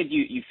you said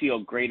you feel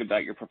great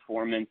about your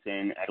performance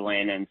in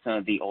Atlanta and some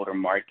of the older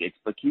markets,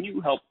 but can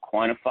you help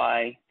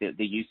quantify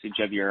the usage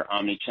of your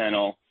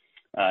omni-channel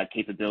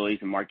capabilities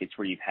in markets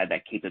where you've had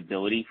that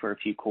capability for a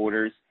few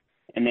quarters?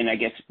 And then I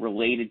guess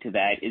related to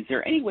that, is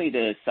there any way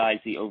to size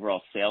the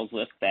overall sales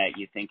lift that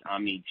you think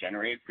Omni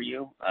generated for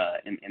you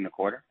in the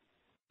quarter?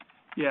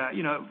 Yeah,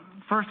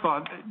 first of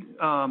all,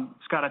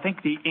 Scott, I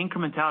think the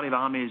incrementality of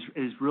Omni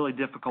is really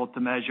difficult to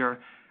measure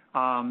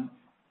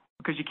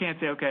because you can't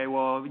say, okay,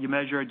 well, you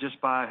measure it just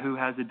by who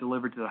has it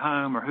delivered to the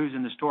home or who's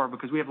in the store,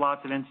 because we have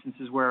lots of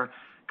instances where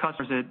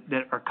customers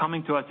that are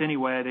coming to us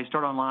anyway, they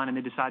start online and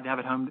they decide to have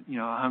it home,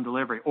 a home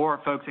delivery, or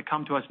folks that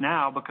come to us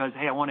now because,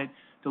 hey, I want it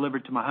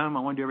delivered to my home, I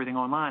want to do everything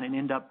online, and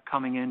end up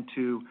coming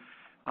into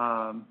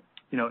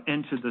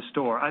the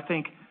store. I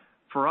think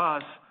for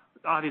us,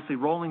 obviously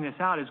rolling this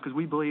out is because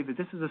we believe that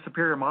this is a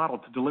superior model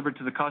to deliver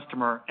to the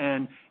customer.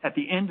 And at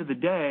the end of the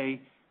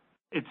day,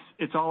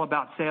 it's all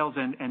about sales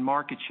and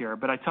market share.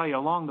 But I tell you,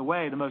 along the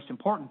way, the most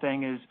important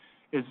thing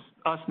is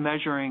us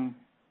measuring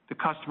the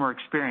customer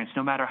experience,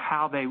 no matter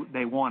how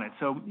they want it.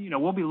 So,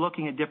 we'll be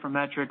looking at different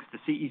metrics, the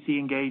CEC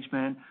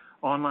engagement,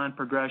 online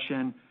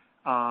progression,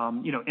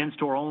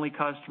 in-store only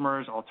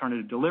customers,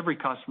 alternative delivery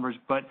customers,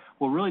 but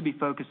we'll really be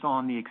focused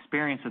on the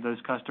experience of those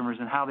customers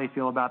and how they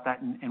feel about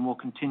that, and we'll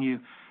continue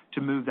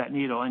to move that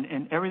needle.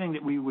 And everything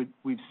that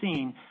we've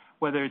seen,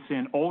 whether it's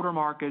in older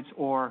markets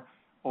or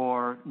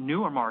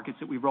newer markets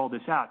that we've rolled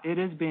this out,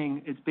 it's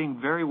being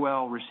very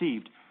well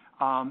received.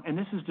 And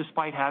this is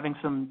despite having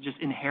some just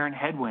inherent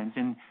headwinds.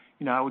 And,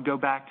 I would go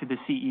back to the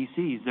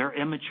CECs. They're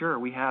immature.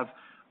 We have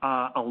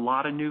a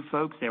lot of new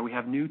folks there. We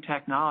have new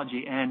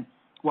technology. And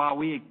while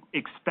we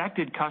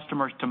expected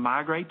customers to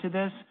migrate to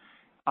this,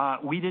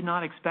 we did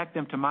not expect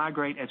them to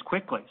migrate as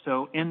quickly.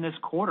 So in this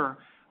quarter,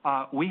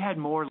 we had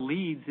more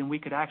leads than we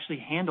could actually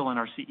handle in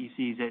our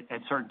CECs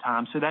at certain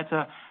times. So that's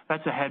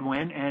a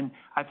headwind, and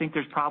I think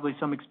there's probably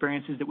some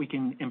experiences that we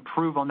can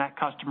improve on that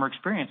customer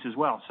experience as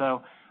well.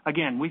 So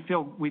again, we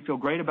feel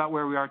great about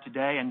where we are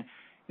today, and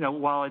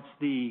while it's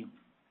the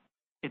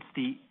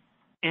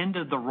end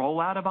of the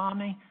rollout of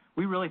Omni,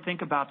 we really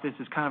think about this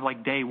as kind of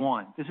like day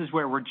one. This is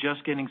where we're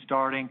just getting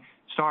started,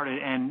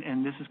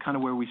 and this is kind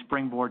of where we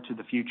springboard to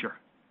the future.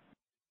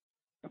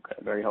 Okay,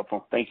 very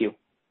helpful. Thank you.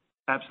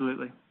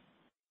 Absolutely.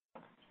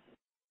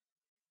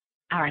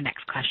 Our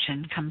next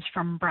question comes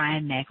from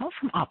Brian Nagel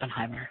from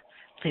Oppenheimer.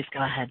 Please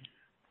go ahead.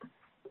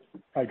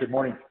 Hi, good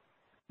morning.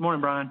 Morning,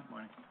 Brian.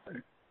 Morning.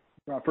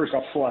 First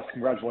off, Celeste,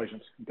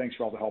 congratulations, and thanks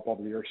for all the help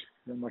over the years.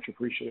 Very much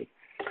appreciated.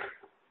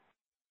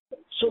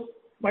 So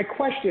my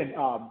question,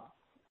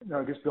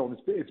 I guess, Bill,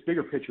 it's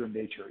bigger picture in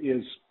nature,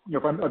 is,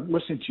 if I'm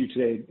listening to you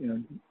today,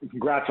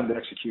 congrats on the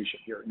execution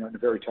here, in a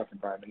very tough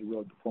environment. You're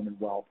really performing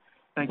well.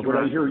 Thank you. What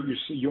I hear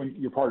you and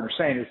your partner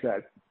saying is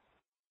that,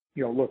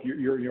 look,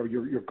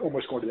 you're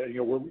almost going to that.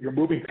 You're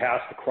moving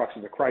past the crux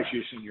of the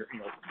crisis, and you're,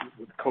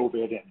 with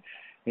COVID,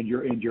 and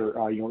you're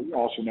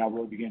also now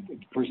really beginning to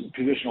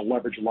position to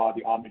leverage a lot of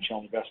the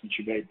omnichannel investments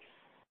you made.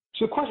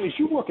 So the question is,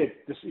 you look at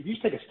this, if you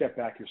take a step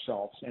back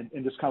yourselves and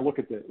just kind of look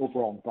at the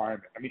overall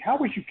environment. I mean, how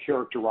would you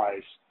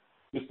characterize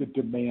just the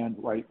demand,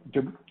 right?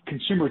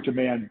 Consumer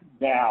demand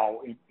now,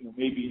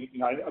 maybe,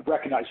 I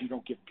recognize you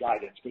don't give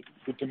guidance, but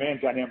the demand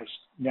dynamics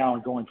now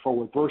and going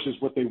forward versus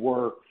what they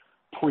were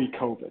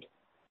pre-COVID.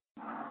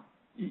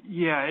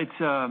 Yeah,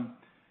 it's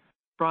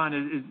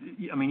Brian.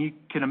 You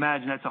can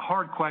imagine that's a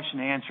hard question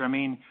to answer. I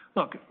mean,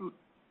 look,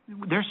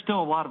 there's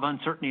still a lot of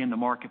uncertainty in the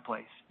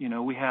marketplace.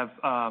 We have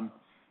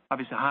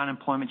obviously high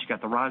unemployment. You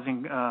got the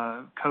rising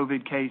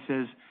COVID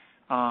cases.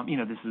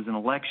 This is an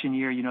election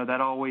year.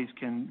 That always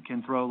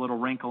can throw a little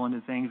wrinkle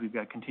into things. We've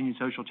got continued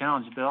social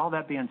challenges. But all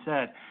that being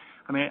said,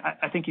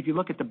 I think if you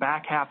look at the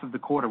back half of the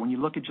quarter, when you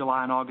look at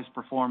July and August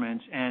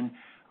performance, and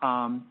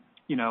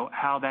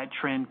how that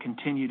trend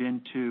continued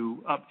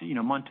into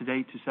month to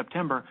date to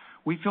September,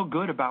 we feel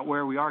good about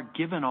where we are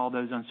given all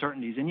those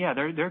uncertainties. And yeah,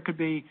 there could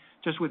be,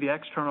 just with the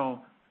external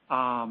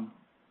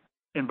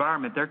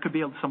environment, there could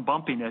be some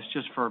bumpiness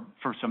just for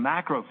some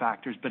macro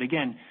factors. But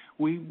again,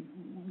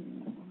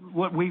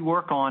 what we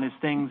work on is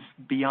things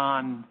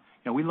beyond,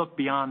 we look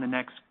beyond the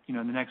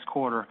next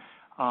quarter.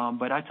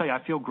 But I tell you, I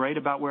feel great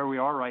about where we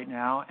are right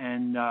now,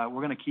 and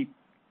we're going to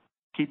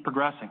keep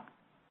progressing.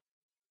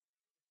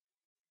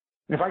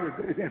 If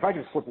I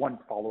can slip one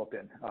follow-up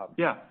in.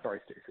 Yeah. Sorry,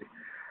 Stacy.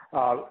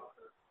 I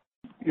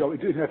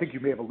think you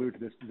may have alluded to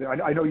this.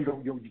 I know you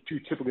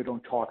typically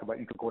don't talk about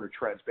intra-quarter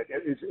trends, but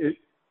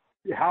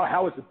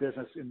how is the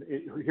business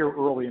here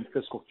early in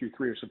fiscal Q3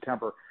 or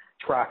September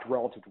tracked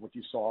relative to what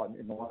you saw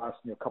in the last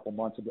couple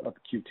months of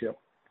Q2?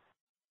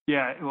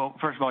 Yeah, well,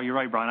 first of all, you're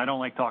right, Brian. I don't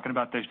like talking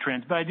about those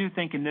trends, but I do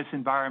think in this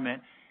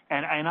environment,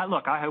 and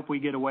I hope we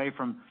get away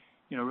from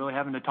really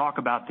having to talk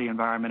about the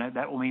environment.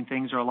 That will mean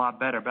things are a lot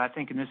better. But I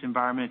think in this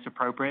environment, it's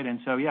appropriate. And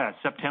so, yeah,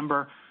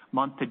 September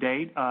month to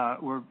date,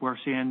 we're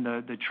seeing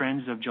the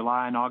trends of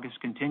July and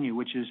August continue,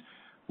 which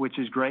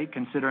is great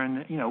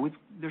considering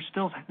there's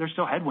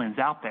still headwinds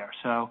out there.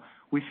 So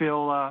we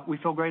feel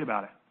great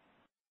about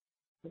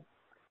it.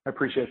 I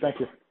appreciate it. Thank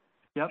you.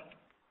 Yep.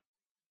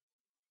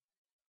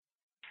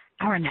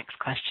 Our next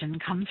question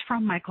comes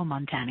from Michael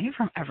Montani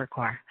from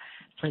Evercore.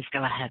 Please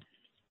go ahead.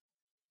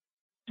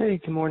 Hey,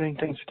 good morning.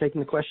 Thanks for taking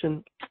the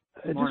question.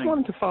 Good morning. I just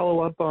wanted to follow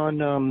up on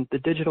the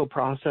digital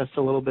process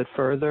a little bit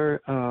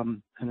further,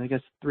 and I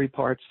guess 3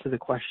 parts to the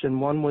question.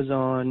 One was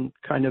on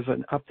kind of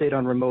an update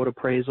on remote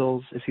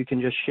appraisals, if you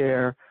can just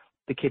share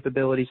the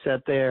capability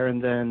set there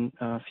and then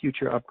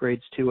future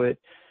upgrades to it.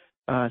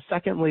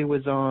 Secondly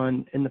was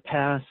on, in the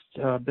past,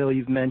 Bill,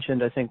 you've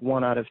mentioned, I think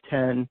 1 out of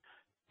 10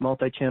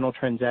 multi-channel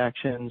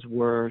transactions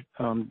were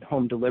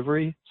home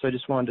delivery. So I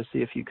just wanted to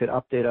see if you could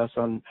update us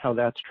on how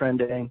that's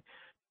trending.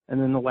 And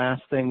then the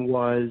last thing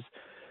was,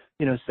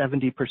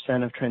 70%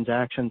 of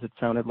transactions, it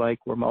sounded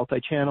like, were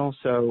multi-channel.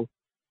 So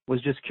was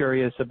just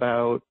curious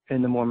about,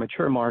 in the more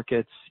mature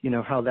markets,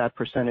 how that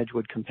percentage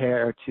would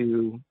compare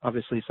to,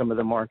 obviously, some of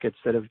the markets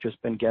that have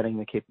just been getting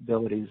the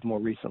capabilities more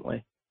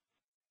recently.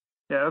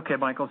 Yeah, okay,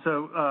 Michael.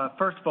 So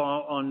first of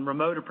all, on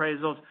remote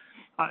appraisals,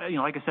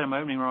 like I said in my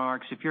opening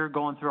remarks, if you're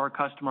going through our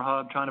customer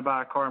hub trying to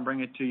buy a car and bring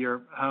it to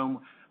your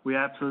home, we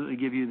absolutely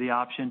give you the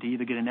option to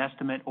either get an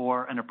estimate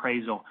or an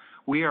appraisal.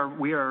 We've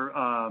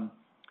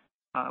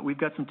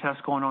got some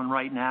tests going on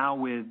right now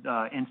with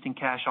instant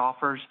cash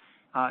offers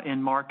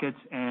in markets,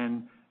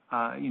 and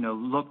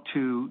look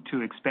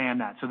to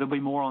expand that. So there'll be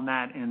more on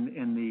that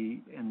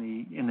in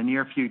the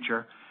near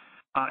future.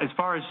 As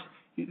far as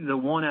the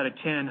 1 out of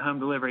 10 home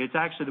delivery. It's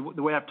actually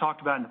the way I've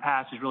talked about in the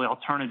past is really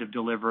alternative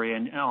delivery,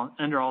 and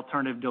under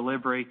alternative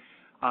delivery,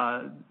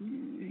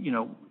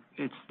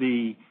 it's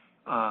the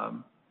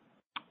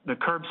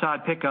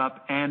curbside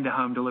pickup and the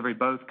home delivery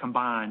both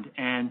combined.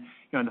 And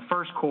in the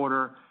first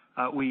quarter,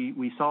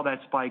 we saw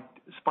that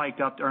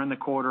spiked up during the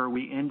quarter.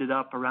 We ended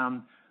up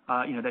around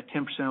that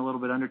 10%, a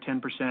little bit under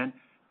 10%.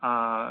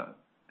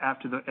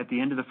 At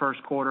the end of the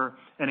first quarter.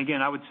 And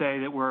again, I would say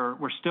that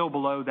we're still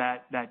below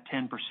that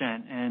 10%.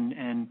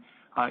 And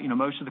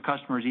most of the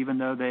customers, even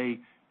though they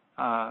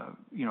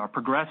are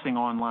progressing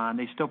online,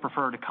 they still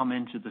prefer to come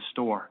into the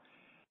store.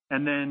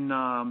 And then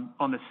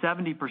on the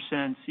 70%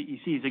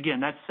 CECs, again,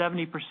 that's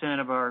 70%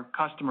 of our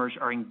customers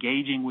are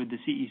engaging with the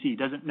CEC.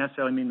 Doesn't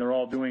necessarily mean they're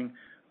all doing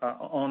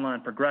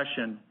online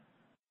progression.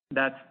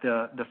 That's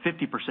the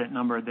 50%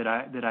 number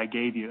that I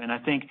gave you. And I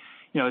think,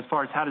 as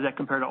far as how does that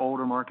compare to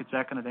older markets,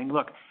 that kind of thing.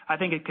 Look, I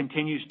think it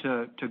continues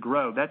to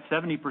grow. That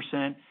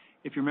 70%,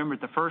 if you remember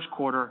at the first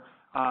quarter,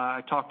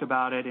 I talked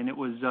about it, and it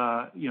was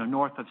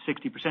north of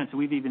 60%. So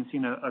we've even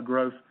seen a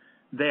growth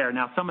there.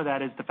 Now, some of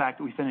that is the fact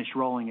that we finished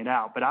rolling it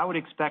out. But I would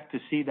expect to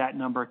see that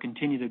number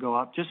continue to go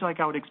up, just like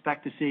I would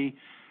expect to see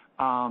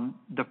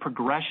the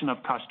progression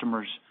of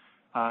customers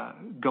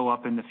go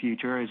up in the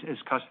future as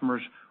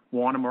customers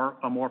want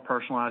a more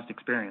personalized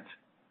experience.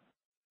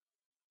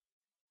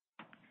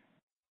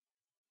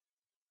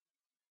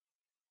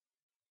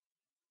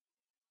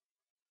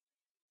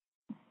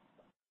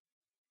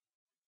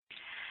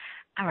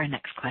 Our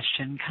next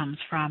question comes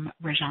from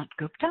Rajat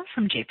Gupta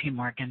from JP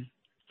Morgan.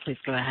 Please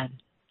go ahead.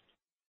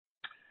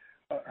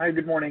 Hi,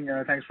 good morning.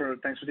 Thanks for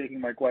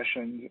taking my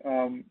questions.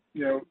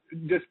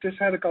 Just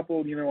had a couple,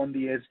 on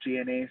the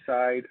SG&A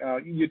side.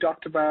 You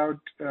talked about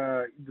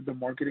the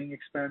marketing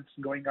expense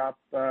going up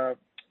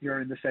here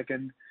in the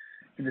second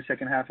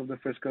half of the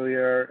fiscal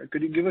year.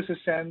 Could you give us a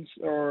sense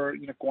or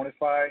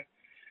quantify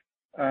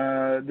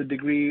the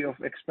degree of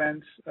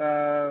expense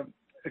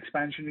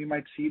expansion we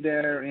might see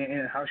there,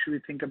 and how should we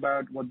think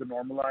about what the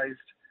normalized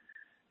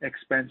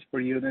expense per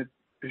unit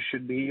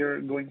should be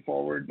here going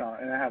forward?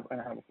 And I have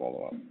a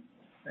follow-up.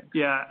 Thanks.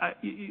 Yeah,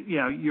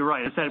 you're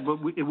right. I said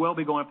it will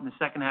be going up in the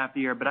second half of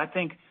the year, but I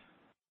think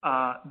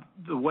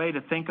the way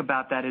to think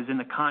about that is in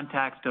the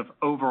context of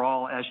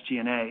overall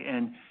SG&A.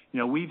 And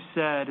we've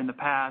said in the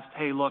past,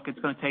 hey, look, it's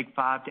going to take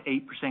 5 to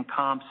 8%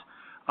 comps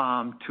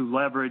to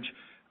leverage.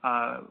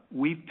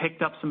 We've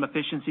picked up some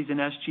efficiencies in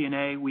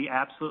SG&A. We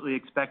absolutely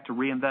expect to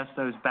reinvest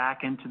those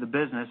back into the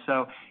business.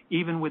 So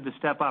even with the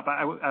step up,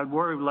 I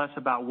worry less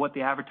about what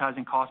the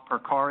advertising cost per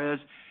car is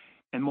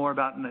and more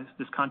about in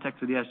this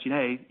context of the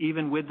SG&A.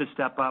 Even with the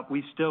step up,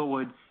 we still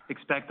would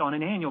expect on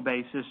an annual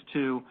basis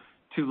to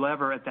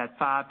lever at that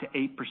 5 to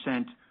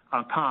 8%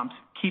 comps.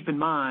 Keep in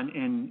mind,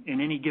 in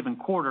any given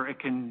quarter, it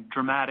can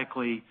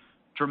dramatically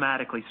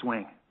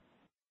swing.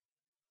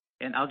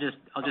 And I'll just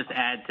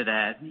add to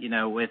that.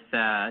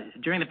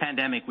 During the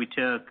pandemic, we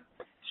took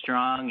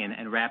strong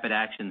and rapid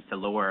actions to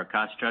lower our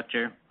cost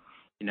structure.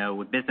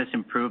 With business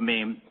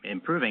improving,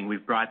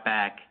 we've brought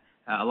back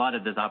a lot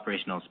of those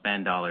operational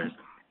spend dollars.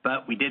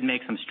 But we did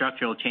make some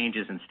structural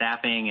changes in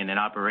staffing and in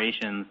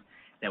operations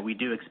that we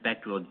do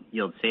expect will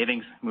yield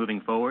savings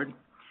moving forward.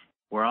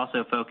 We're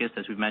also focused,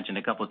 as we've mentioned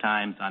a couple of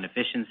times, on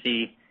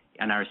efficiency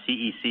and our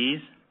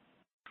CECs.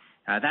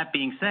 That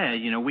being said,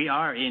 we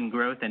are in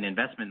growth and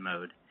investment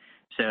mode.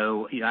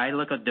 So I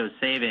look at those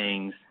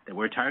savings that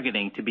we're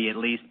targeting to be at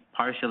least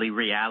partially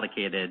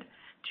reallocated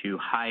to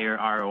higher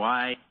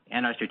ROI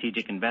and our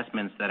strategic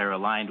investments that are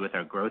aligned with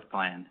our growth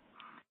plan.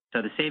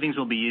 So the savings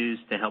will be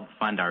used to help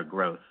fund our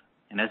growth.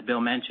 And as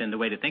Bill mentioned, the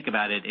way to think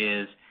about it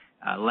is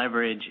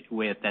leverage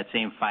with that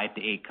same 5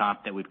 to 8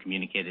 comp that we've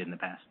communicated in the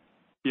past.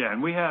 Yeah,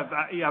 and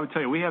I would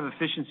tell you, we have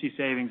efficiency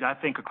savings, I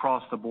think,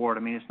 across the board.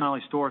 I mean, it's not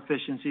only store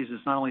efficiencies,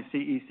 it's not only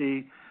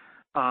CEC.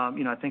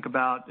 I think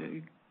about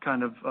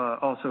kind of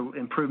also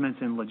improvements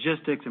in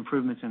logistics,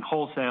 improvements in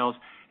wholesales,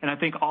 and I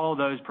think all of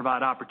those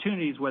provide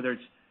opportunities, whether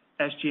it's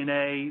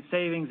SG&A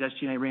savings,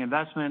 SG&A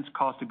reinvestments,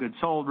 cost of goods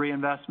sold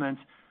reinvestments.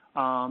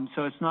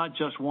 So it's not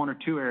just one or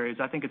two areas.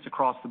 I think it's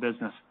across the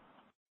business.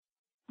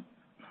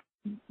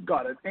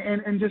 Got it.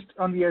 And just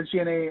on the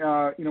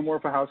SG&A, more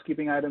of a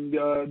housekeeping item,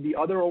 the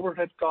other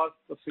overhead costs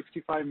of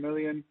 $65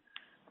 million,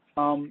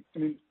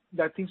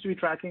 that seems to be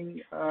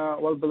tracking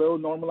well below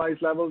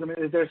normalized levels. I mean,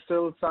 is there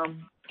still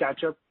some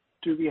catch-up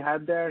to be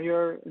had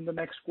here in the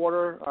next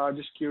quarter?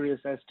 Just curious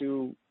as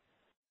to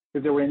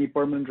if there were any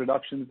permanent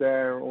reductions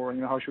there, or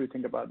how should we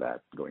think about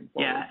that going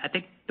forward? Yeah, I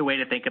think the way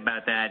to think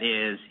about that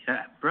is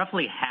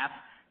roughly half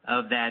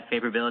of that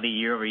favorability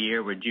year over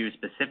year were due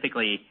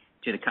specifically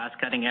to the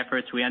cost-cutting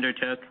efforts we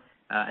undertook,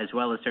 as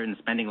well as certain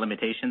spending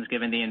limitations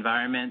given the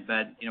environment.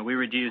 But, we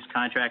reduced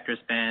contractor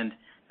spend,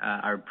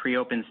 our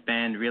pre-open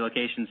spend,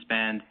 relocation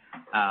spend,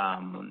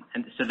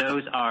 and so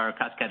those are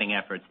cost-cutting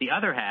efforts. The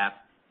other half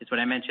is what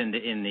I mentioned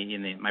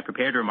in my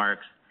prepared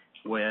remarks,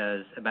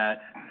 was about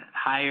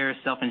higher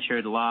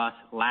self-insured loss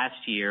last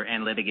year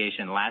and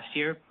litigation last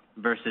year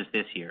versus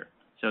this year.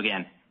 So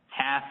again,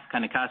 half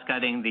kind of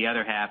cost-cutting, the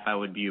other half I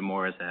would view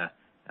more as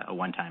a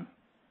one-time.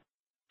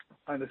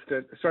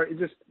 Understood. Sorry,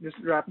 just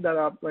wrap that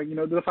up. Like,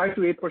 the 5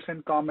 to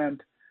 8%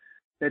 comment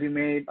that you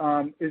made,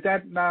 is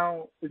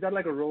that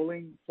like a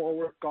rolling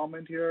forward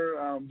comment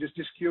here?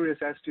 Just curious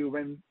as to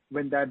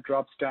when that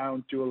drops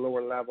down to a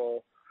lower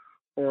level,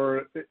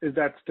 or is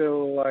that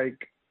still like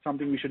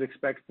something we should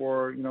expect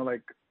for,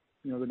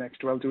 the next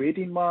 12 to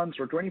 18 months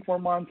or 24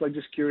 months? Like,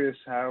 just curious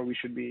how we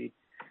should be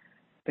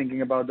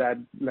thinking about that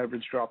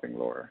leverage dropping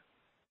lower.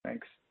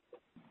 Thanks.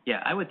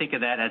 Yeah, I would think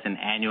of that as an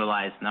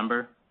annualized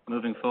number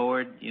moving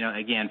forward.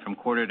 Again, from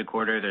quarter to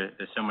quarter,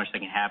 there's so much that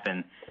can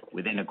happen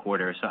within a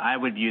quarter. So I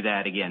would view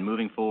that, again,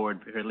 moving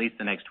forward for at least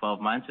the next 12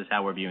 months is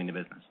how we're viewing the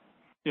business.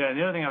 Yeah, and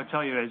the other thing I would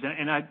tell you is,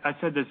 and I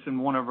said this in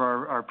one of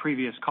our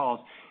previous calls,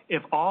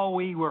 if all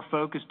we were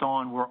focused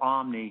on were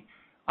Omni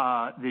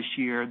this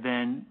year,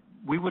 then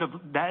we would have,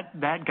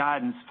 that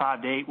guidance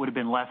 5 to 8 would have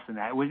been less than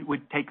that. It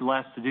would take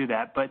less to do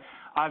that. But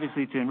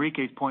obviously, to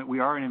Enrique's point, we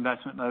are in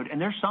investment mode,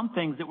 and there's some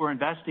things that we're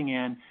investing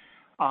in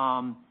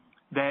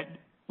that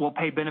will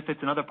pay benefits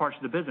in other parts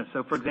of the business.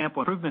 So, for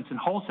example, improvements in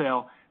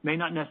wholesale may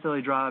not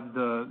necessarily drive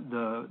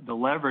the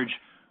leverage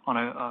on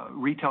a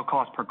retail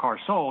cost per car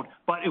sold,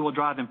 but it will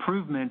drive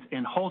improvements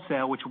in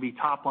wholesale, which will be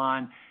top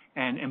line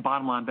and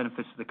bottom line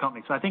benefits to the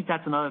company. So I think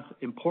that's another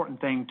important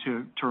thing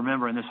to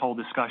remember in this whole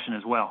discussion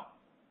as well.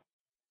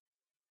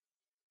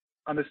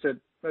 Understood.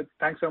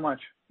 Thanks so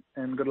much,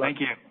 and good luck. Thank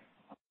you.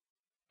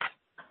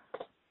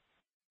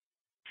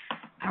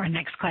 Our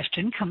next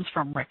question comes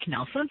from Rick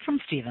Nelson from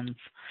Stephens.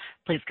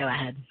 Please go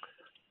ahead.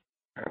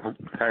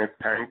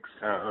 Thanks.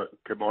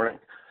 Good morning.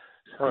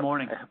 Good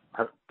morning. I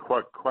have a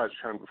quick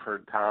question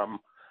for Tom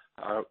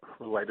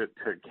related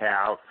to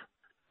CAF.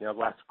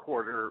 Last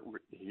quarter,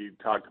 he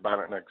talked about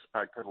an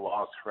expected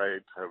loss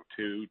rate of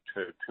 2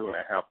 to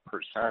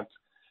 2.5%.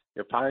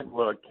 If I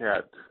look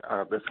at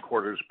this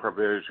quarter's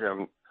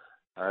provision,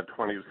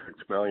 $26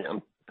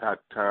 million, that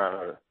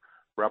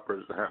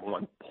represent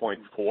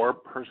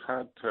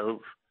 1.4% of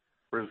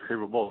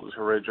receivables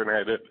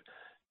originated.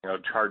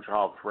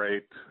 Charge-off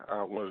rate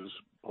was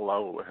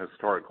below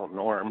historical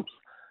norms.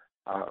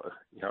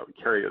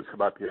 Curious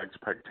about the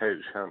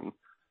expectation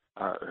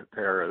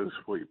there as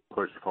we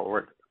push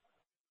forward.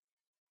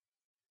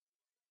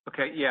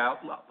 Okay, yeah.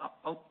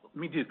 Let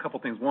me do a couple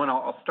things. One,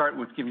 I'll start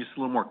with giving you just a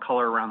little more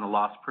color around the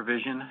loss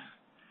provision,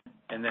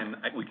 and then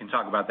we can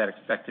talk about that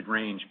expected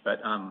range.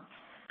 But,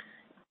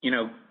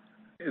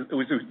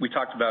 we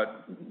talked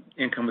about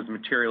income was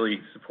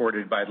materially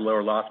supported by the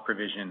lower loss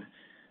provision.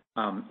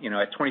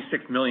 At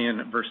 $26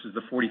 million versus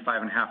the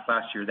 $45.5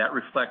 last year, that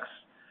reflects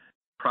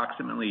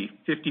approximately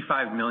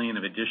 $55 million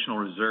of additional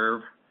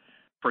reserve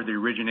for the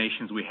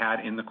originations we had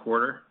in the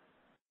quarter,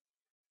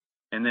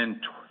 and then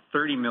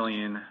 $30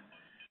 million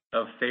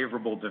of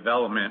favorable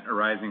development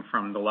arising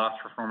from the loss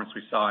performance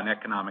we saw in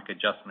economic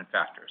adjustment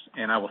factors.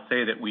 And I will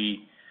say that the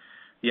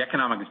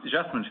economic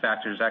adjustment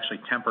factors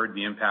actually tempered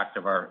the impact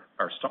of our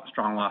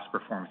strong loss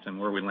performance and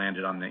where we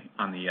landed on the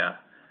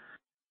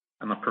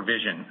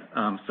provision.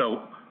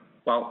 So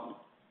while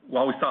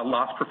we saw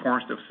loss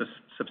performance that was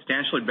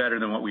substantially better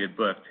than what we had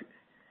booked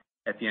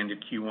at the end of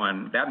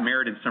Q1, that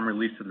merited some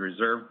release of the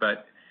reserve.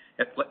 But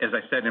as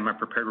I said in my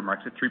prepared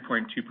remarks, at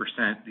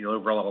 3.2%, the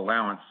overall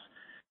allowance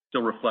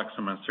still reflects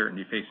some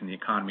uncertainty facing the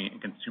economy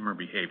and consumer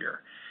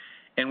behavior.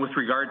 And with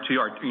regard to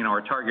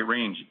our target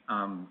range,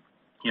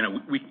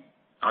 we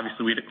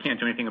can't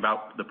do anything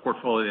about the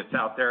portfolio that's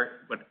out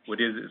there.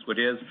 What is what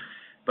is.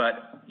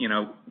 But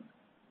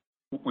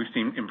we've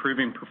seen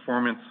improving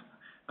performance.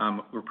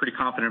 We're pretty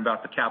confident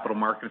about the capital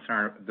markets and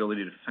our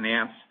ability to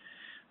finance.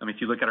 If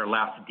you look at our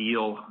last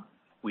deal,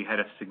 we had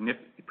a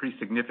pretty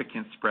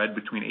significant spread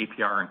between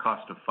APR and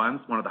cost of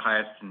funds, one of the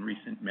highest in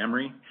recent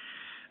memory.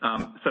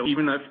 So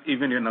even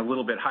in a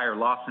little bit higher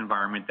loss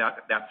environment,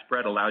 that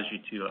spread allows you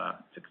to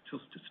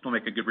still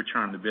make a good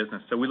return on the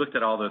business. So we looked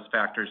at all those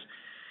factors,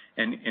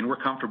 and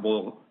we're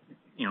comfortable,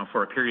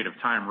 for a period of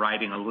time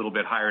riding a little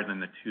bit higher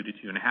than the 2 to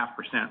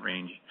 2.5%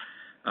 range.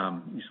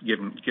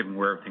 Given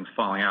where everything's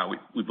falling out,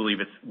 we believe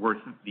it's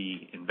worth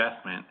the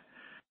investment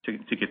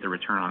to get the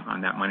return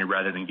on that money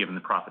rather than giving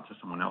the profit to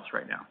someone else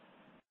right now.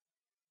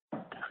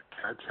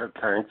 Gotcha.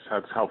 Thanks.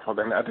 That's helpful.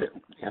 Then net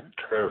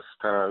interest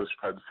spread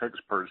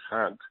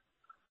 6%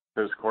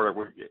 this quarter.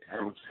 We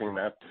haven't seen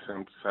that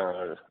since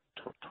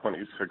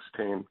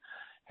 2016.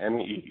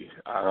 Any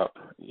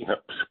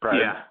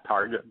spread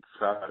targets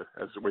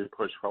as we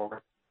push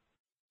forward?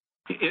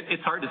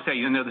 It's hard to say.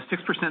 The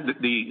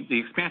 6%, the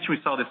expansion we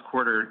saw this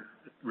quarter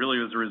really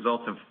was a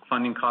result of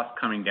funding costs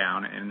coming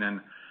down, and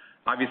then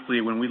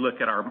obviously when we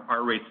look at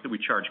our rates that we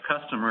charge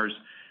customers,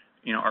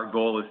 our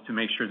goal is to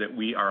make sure that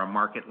we are a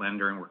market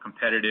lender and we're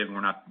competitive. And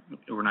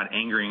we're not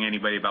angering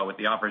anybody about what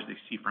the offers they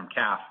see from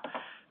CAF.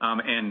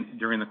 And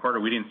during the quarter,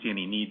 we didn't see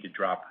any need to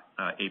drop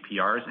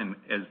APRs. And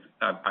as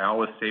I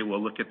always say,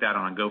 we'll look at that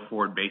on a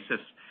go-forward basis.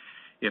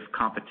 If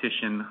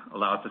competition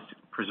allows us to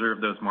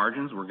preserve those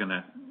margins, we're going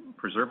to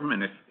preserve them.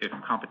 And if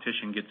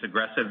competition gets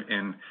aggressive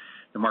and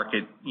the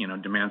market,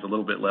 demands a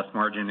little bit less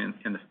margin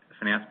in the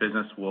finance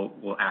business,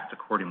 we'll act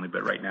accordingly.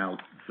 But right now, we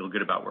feel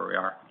good about where we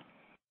are.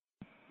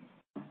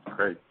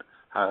 Great.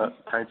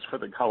 Thanks for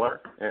the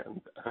color,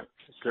 and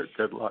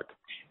good luck.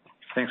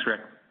 Thanks, Rick.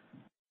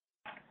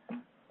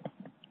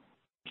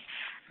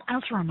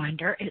 As a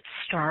reminder, it's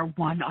star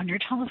one on your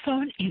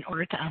telephone in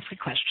order to ask a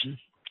question.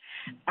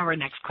 Our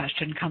next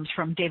question comes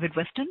from David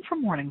Whiston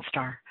from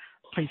Morningstar.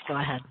 Please go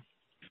ahead.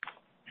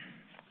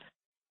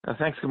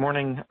 Thanks. Good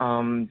morning.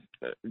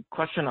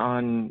 Question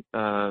on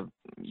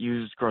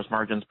used gross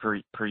margins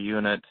per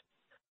unit.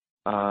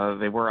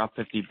 They were up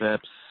 50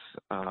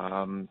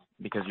 bips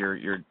because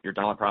your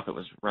dollar profit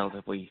was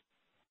relatively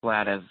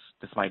flat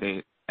despite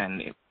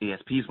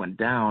ASPs went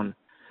down.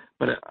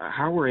 But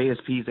how were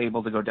ASPs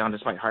able to go down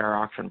despite higher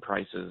auction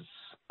prices?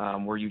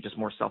 Were you just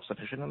more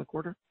self-sufficient in the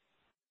quarter?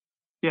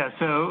 Yeah,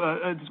 so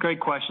it's a great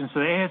question. So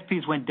the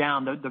ASPs went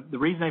down. The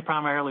reason they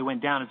primarily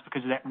went down is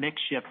because of that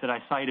mix shift that I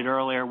cited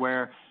earlier,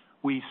 where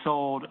we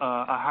sold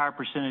a higher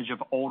percentage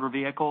of older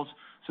vehicles.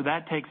 So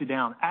that takes it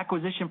down.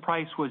 Acquisition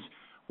price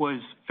was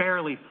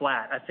fairly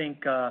flat. I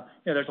think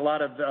there's a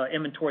lot of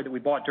inventory that we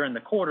bought during the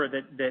quarter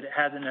that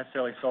hasn't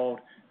necessarily sold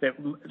that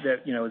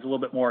is a little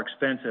bit more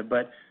expensive.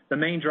 But the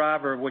main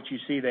driver of what you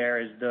see there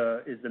is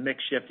the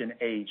mix shift in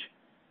age.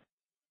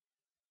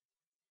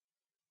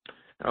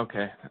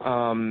 Okay.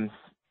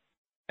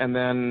 And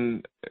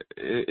then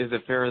is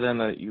it fair then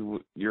that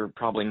you're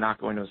probably not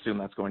going to assume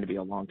that's going to be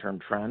a long-term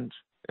trend,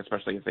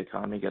 especially if the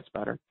economy gets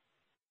better?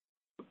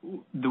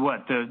 The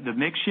what? The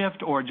mix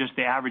shift or just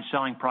the average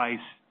selling price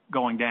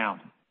going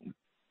down?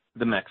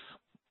 The mix.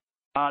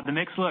 The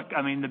mix, look,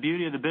 I mean, the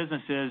beauty of the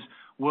business is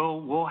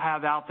we'll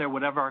have out there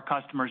whatever our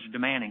customers are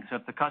demanding. So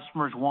if the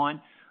customers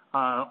want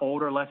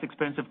older, less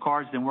expensive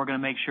cars, then we're going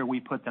to make sure we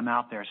put them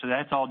out there. So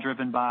that's all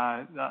driven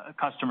by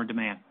customer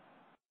demand.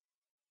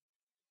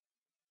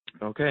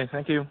 Okay,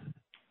 thank you.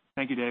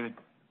 Thank you, David.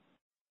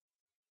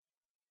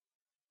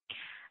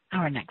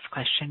 Our next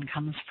question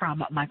comes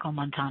from Michael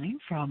Montani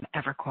from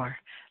Evercore.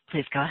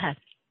 Please go ahead.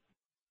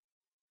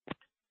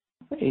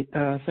 Hey,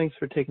 thanks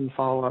for taking the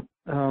follow-up.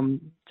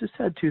 Just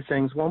had two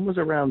things. One was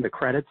around the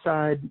credit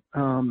side.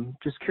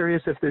 Just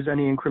curious if there's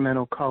any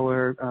incremental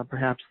color,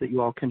 perhaps that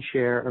you all can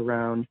share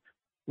around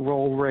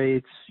roll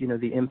rates,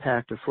 the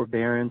impact of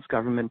forbearance,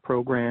 government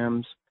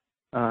programs,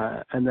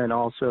 and then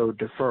also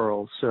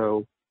deferrals.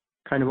 So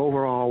kind of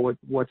overall,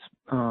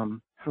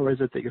 how is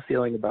it that you're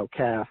feeling about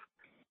CAF?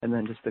 And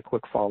then just a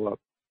quick follow-up.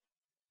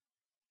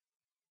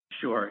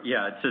 Sure.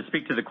 Yeah. To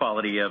speak to the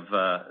quality of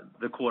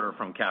the quarter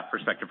from CAF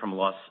perspective, from a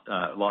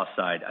loss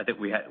side, I think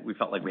we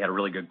felt like we had a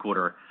really good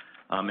quarter.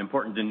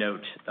 Important to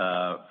note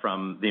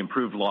from the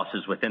improved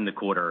losses within the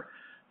quarter,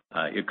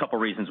 a couple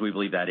reasons we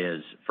believe that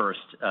is. First,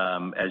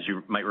 as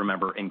you might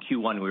remember, in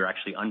Q1 we were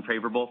actually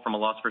unfavorable from a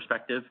loss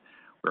perspective,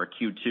 where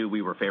Q2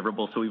 we were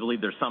favorable. So we believe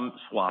there's some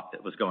swap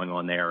that was going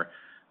on there.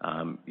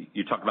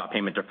 You talked about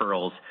payment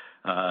deferrals.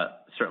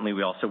 Certainly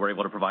we also were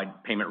able to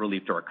provide payment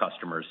relief to our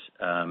customers,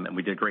 and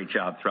we did a great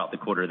job throughout the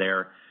quarter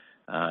there.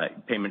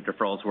 Payment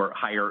deferrals were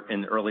higher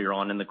earlier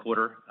on in the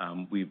quarter.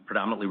 We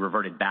predominantly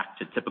reverted back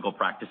to typical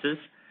practices,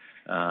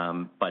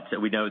 but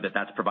we know that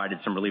that's provided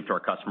some relief to our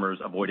customers,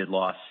 avoided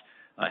loss,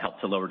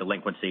 helped to lower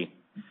delinquency.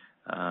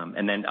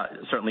 And then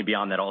certainly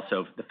beyond that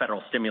also, the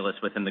federal stimulus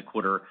within the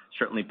quarter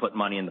certainly put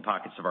money in the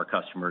pockets of our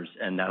customers,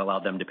 and that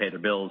allowed them to pay their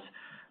bills.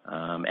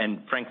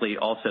 And frankly,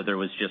 also there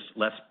was just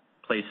less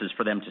places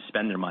for them to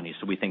spend their money.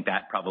 So we think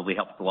that probably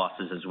helped the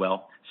losses as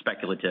well,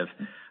 speculative.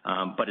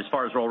 But as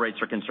far as roll rates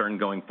are concerned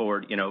going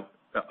forward,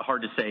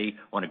 hard to say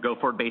on a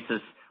go-forward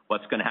basis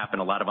what's going to happen.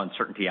 A lot of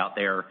uncertainty out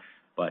there.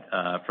 But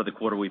for the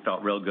quarter, we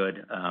felt real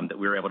good that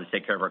we were able to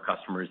take care of our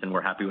customers, and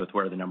we're happy with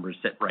where the numbers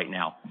sit right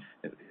now.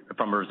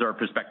 From a reserve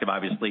perspective,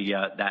 obviously,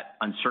 that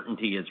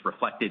uncertainty is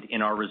reflected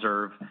in our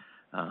reserve.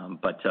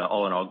 But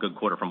all in all, good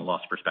quarter from a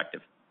loss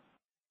perspective.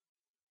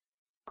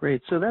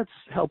 Great. So that's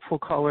helpful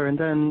color. And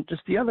then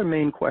just the other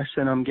main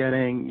question I'm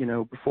getting,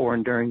 before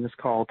and during this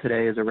call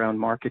today is around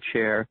market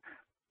share.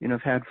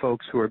 I've had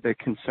folks who are a bit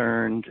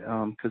concerned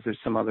because there's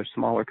some other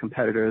smaller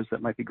competitors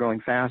that might be growing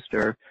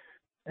faster.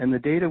 And the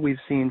data we've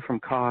seen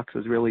from Cox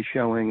is really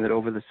showing that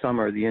over the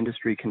summer, the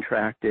industry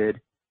contracted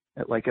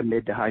at like a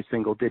mid to high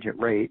single digit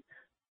rate.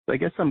 So I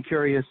guess I'm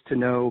curious to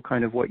know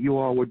kind of what you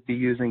all would be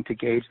using to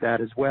gauge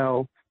that as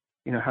well.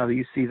 How do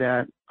you see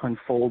that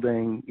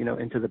unfolding,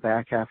 into the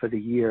back half of the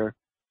year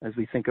as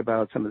we think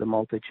about some of the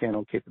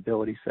multi-channel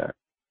capability set?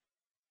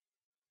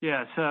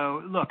 Yeah.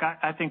 So look,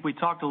 I think we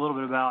talked a little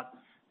bit about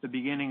the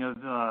beginning of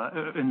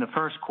in the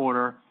first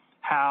quarter,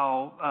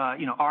 how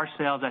our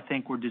sales, I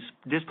think, were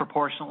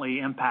disproportionately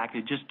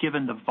impacted, just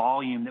given the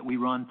volume that we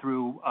run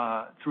through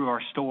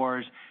our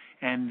stores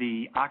and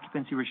the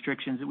occupancy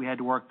restrictions that we had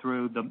to work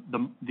through,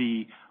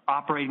 the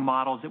operating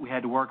models that we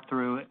had to work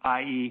through,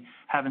 i.e.,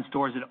 having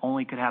stores that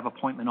only could have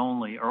appointment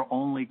only or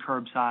only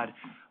curbside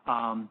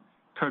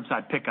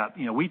pickup.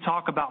 We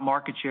talk about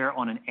market share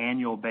on an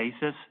annual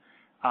basis,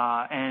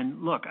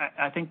 and look,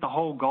 I think the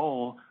whole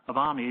goal of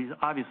Omni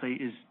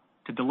obviously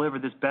to deliver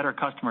this better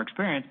customer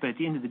experience, but at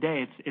the end of the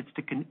day, it's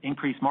to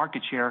increase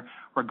market share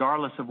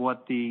regardless of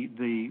what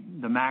the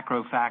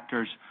macro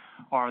factors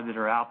are that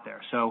are out there.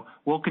 So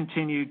we'll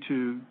continue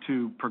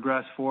to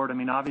progress forward. I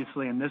mean,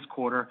 obviously in this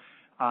quarter,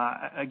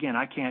 again,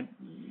 I can't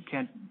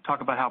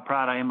talk about how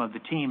proud I am of the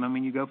team. I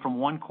mean, you go from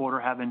one quarter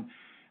having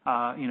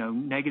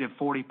negative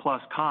 40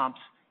 plus comps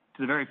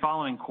to the very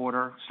following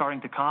quarter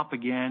starting to comp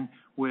again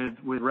with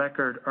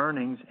record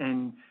earnings,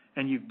 and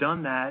you've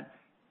done that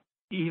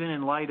even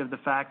in light of the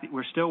fact that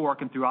we're still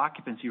working through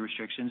occupancy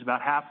restrictions. About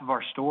half of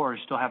our stores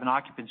still have an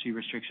occupancy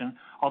restriction,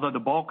 although the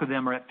bulk of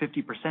them are at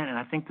 50%, and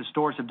I think the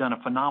stores have done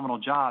a phenomenal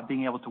job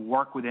being able to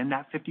work within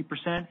that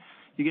 50%.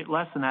 You get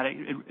less than that,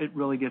 it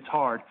really gets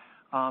hard.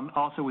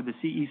 Also with the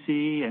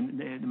CEC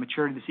and the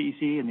maturity of the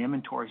CEC and the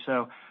inventory.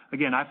 So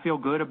again, I feel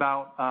good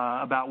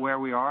about where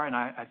we are, and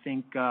I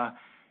think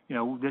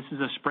this is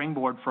a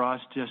springboard for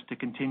us just to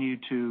continue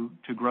to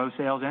grow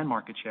sales and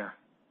market share.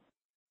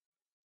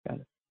 Got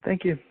it.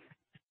 Thank you.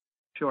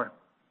 Sure.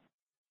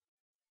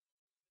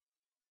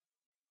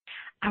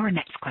 Our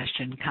next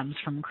question comes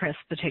from Chris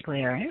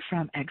Bottiglieri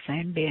from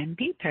Exane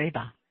BNP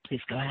Paribas.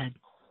 Please go ahead.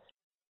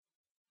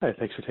 Hi,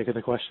 thanks for taking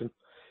the question.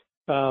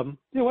 I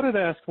wanted to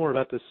ask more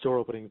about the store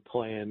opening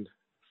plan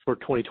for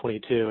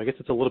 2022. I guess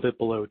it's a little bit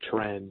below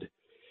trend.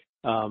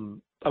 I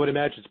would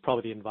imagine it's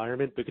probably the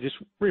environment, but could you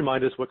just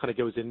remind us what kind of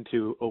goes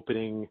into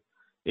opening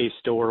a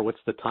store? What's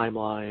the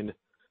timeline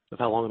of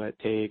how long that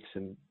takes?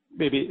 And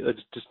maybe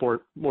just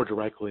more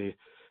directly,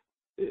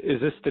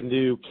 is this the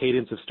new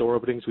cadence of store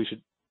openings we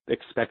should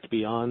expect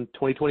beyond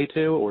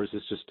 2022, or is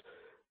this just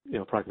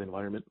product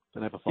environment?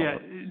 And I have a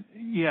follow-up.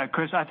 Yeah,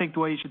 Chris, I think the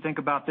way you should think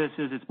about this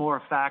is it's more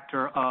a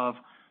factor of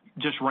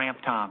just ramp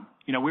time.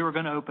 We were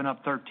going to open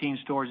up 13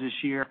 stores this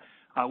year.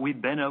 We've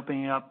been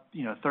opening up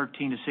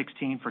 13 to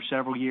 16 for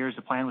several years.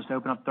 The plan was to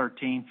open up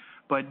 13,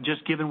 but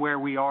just given where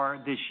we are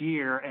this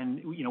year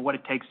and what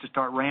it takes to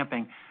start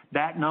ramping,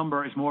 that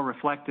number is more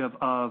reflective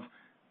of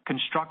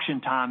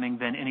construction timing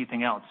than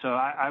anything else. So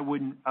I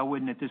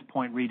wouldn't at this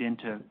point read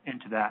into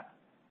that.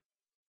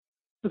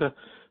 Okay,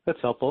 that's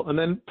helpful. And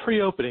then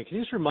pre-opening, can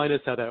you just remind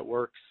us how that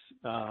works?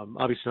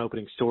 Obviously, I'm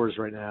opening stores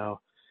right now,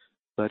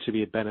 so that should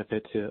be a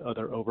benefit to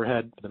other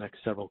overhead for the next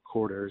several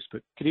quarters.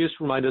 But can you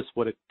just remind us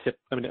what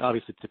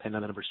obviously it depends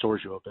on the number of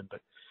stores you open, but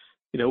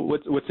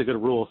what's a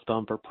good rule of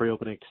thumb for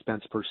pre-opening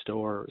expense per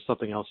store, or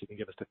something else you can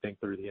give us to think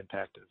through the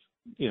impact of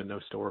no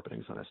store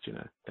openings on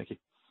SG&A? Thank you.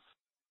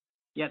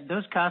 Yeah,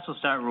 those costs will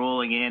start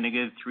rolling in a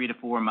good 3 to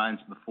 4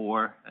 months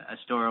before a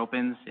store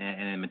opens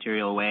in a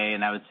material way.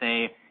 And I would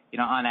say,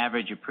 on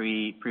average, your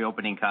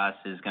pre-opening cost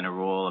is going to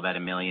roll about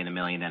 $1 million, $1.5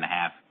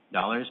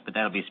 million, but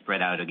that'll be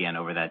spread out again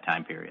over that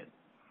time period.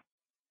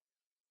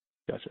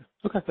 Gotcha.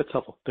 Okay, that's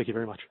helpful. Thank you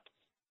very much.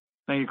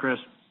 Thank you, Chris.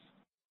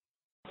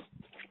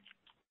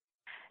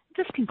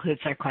 This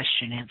concludes our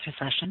question and answer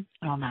session.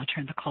 I'll now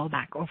turn the call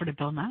back over to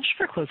Bill Nash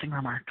for closing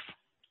remarks.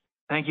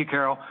 Thank you,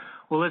 Carol.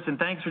 Well, listen,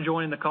 thanks for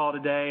joining the call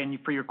today and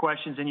for your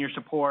questions and your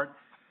support.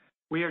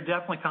 We are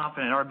definitely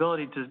confident in our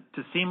ability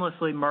to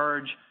seamlessly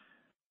merge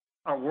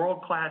our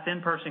world-class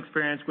in-person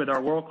experience with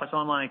our world-class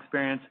online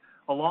experience,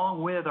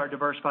 along with our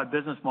diversified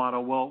business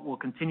model. Will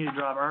continue to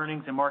drive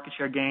earnings and market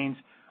share gains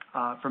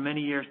for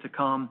many years to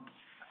come.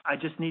 I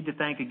just need to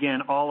thank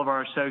again all of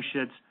our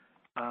associates.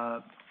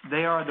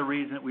 They are the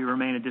reason that we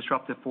remain a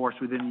disruptive force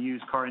within the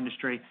used car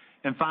industry.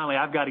 And finally,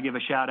 I've got to give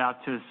a shout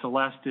out to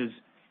Celeste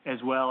as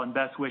well, and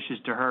best wishes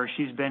to her.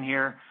 She's been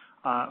here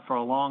for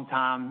a long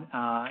time,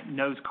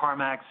 knows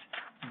CarMax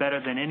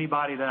better than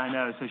anybody that I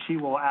know. So she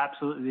will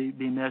absolutely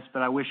be missed,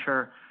 but I wish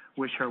her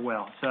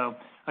well. So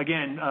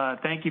again,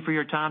 thank you for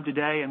your time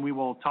today, and we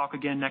will talk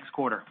again next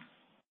quarter.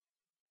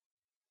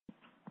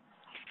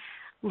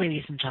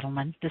 Ladies and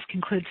gentlemen, this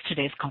concludes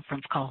today's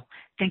conference call.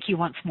 Thank you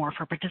once more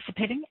for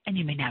participating, and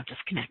you may now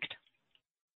disconnect.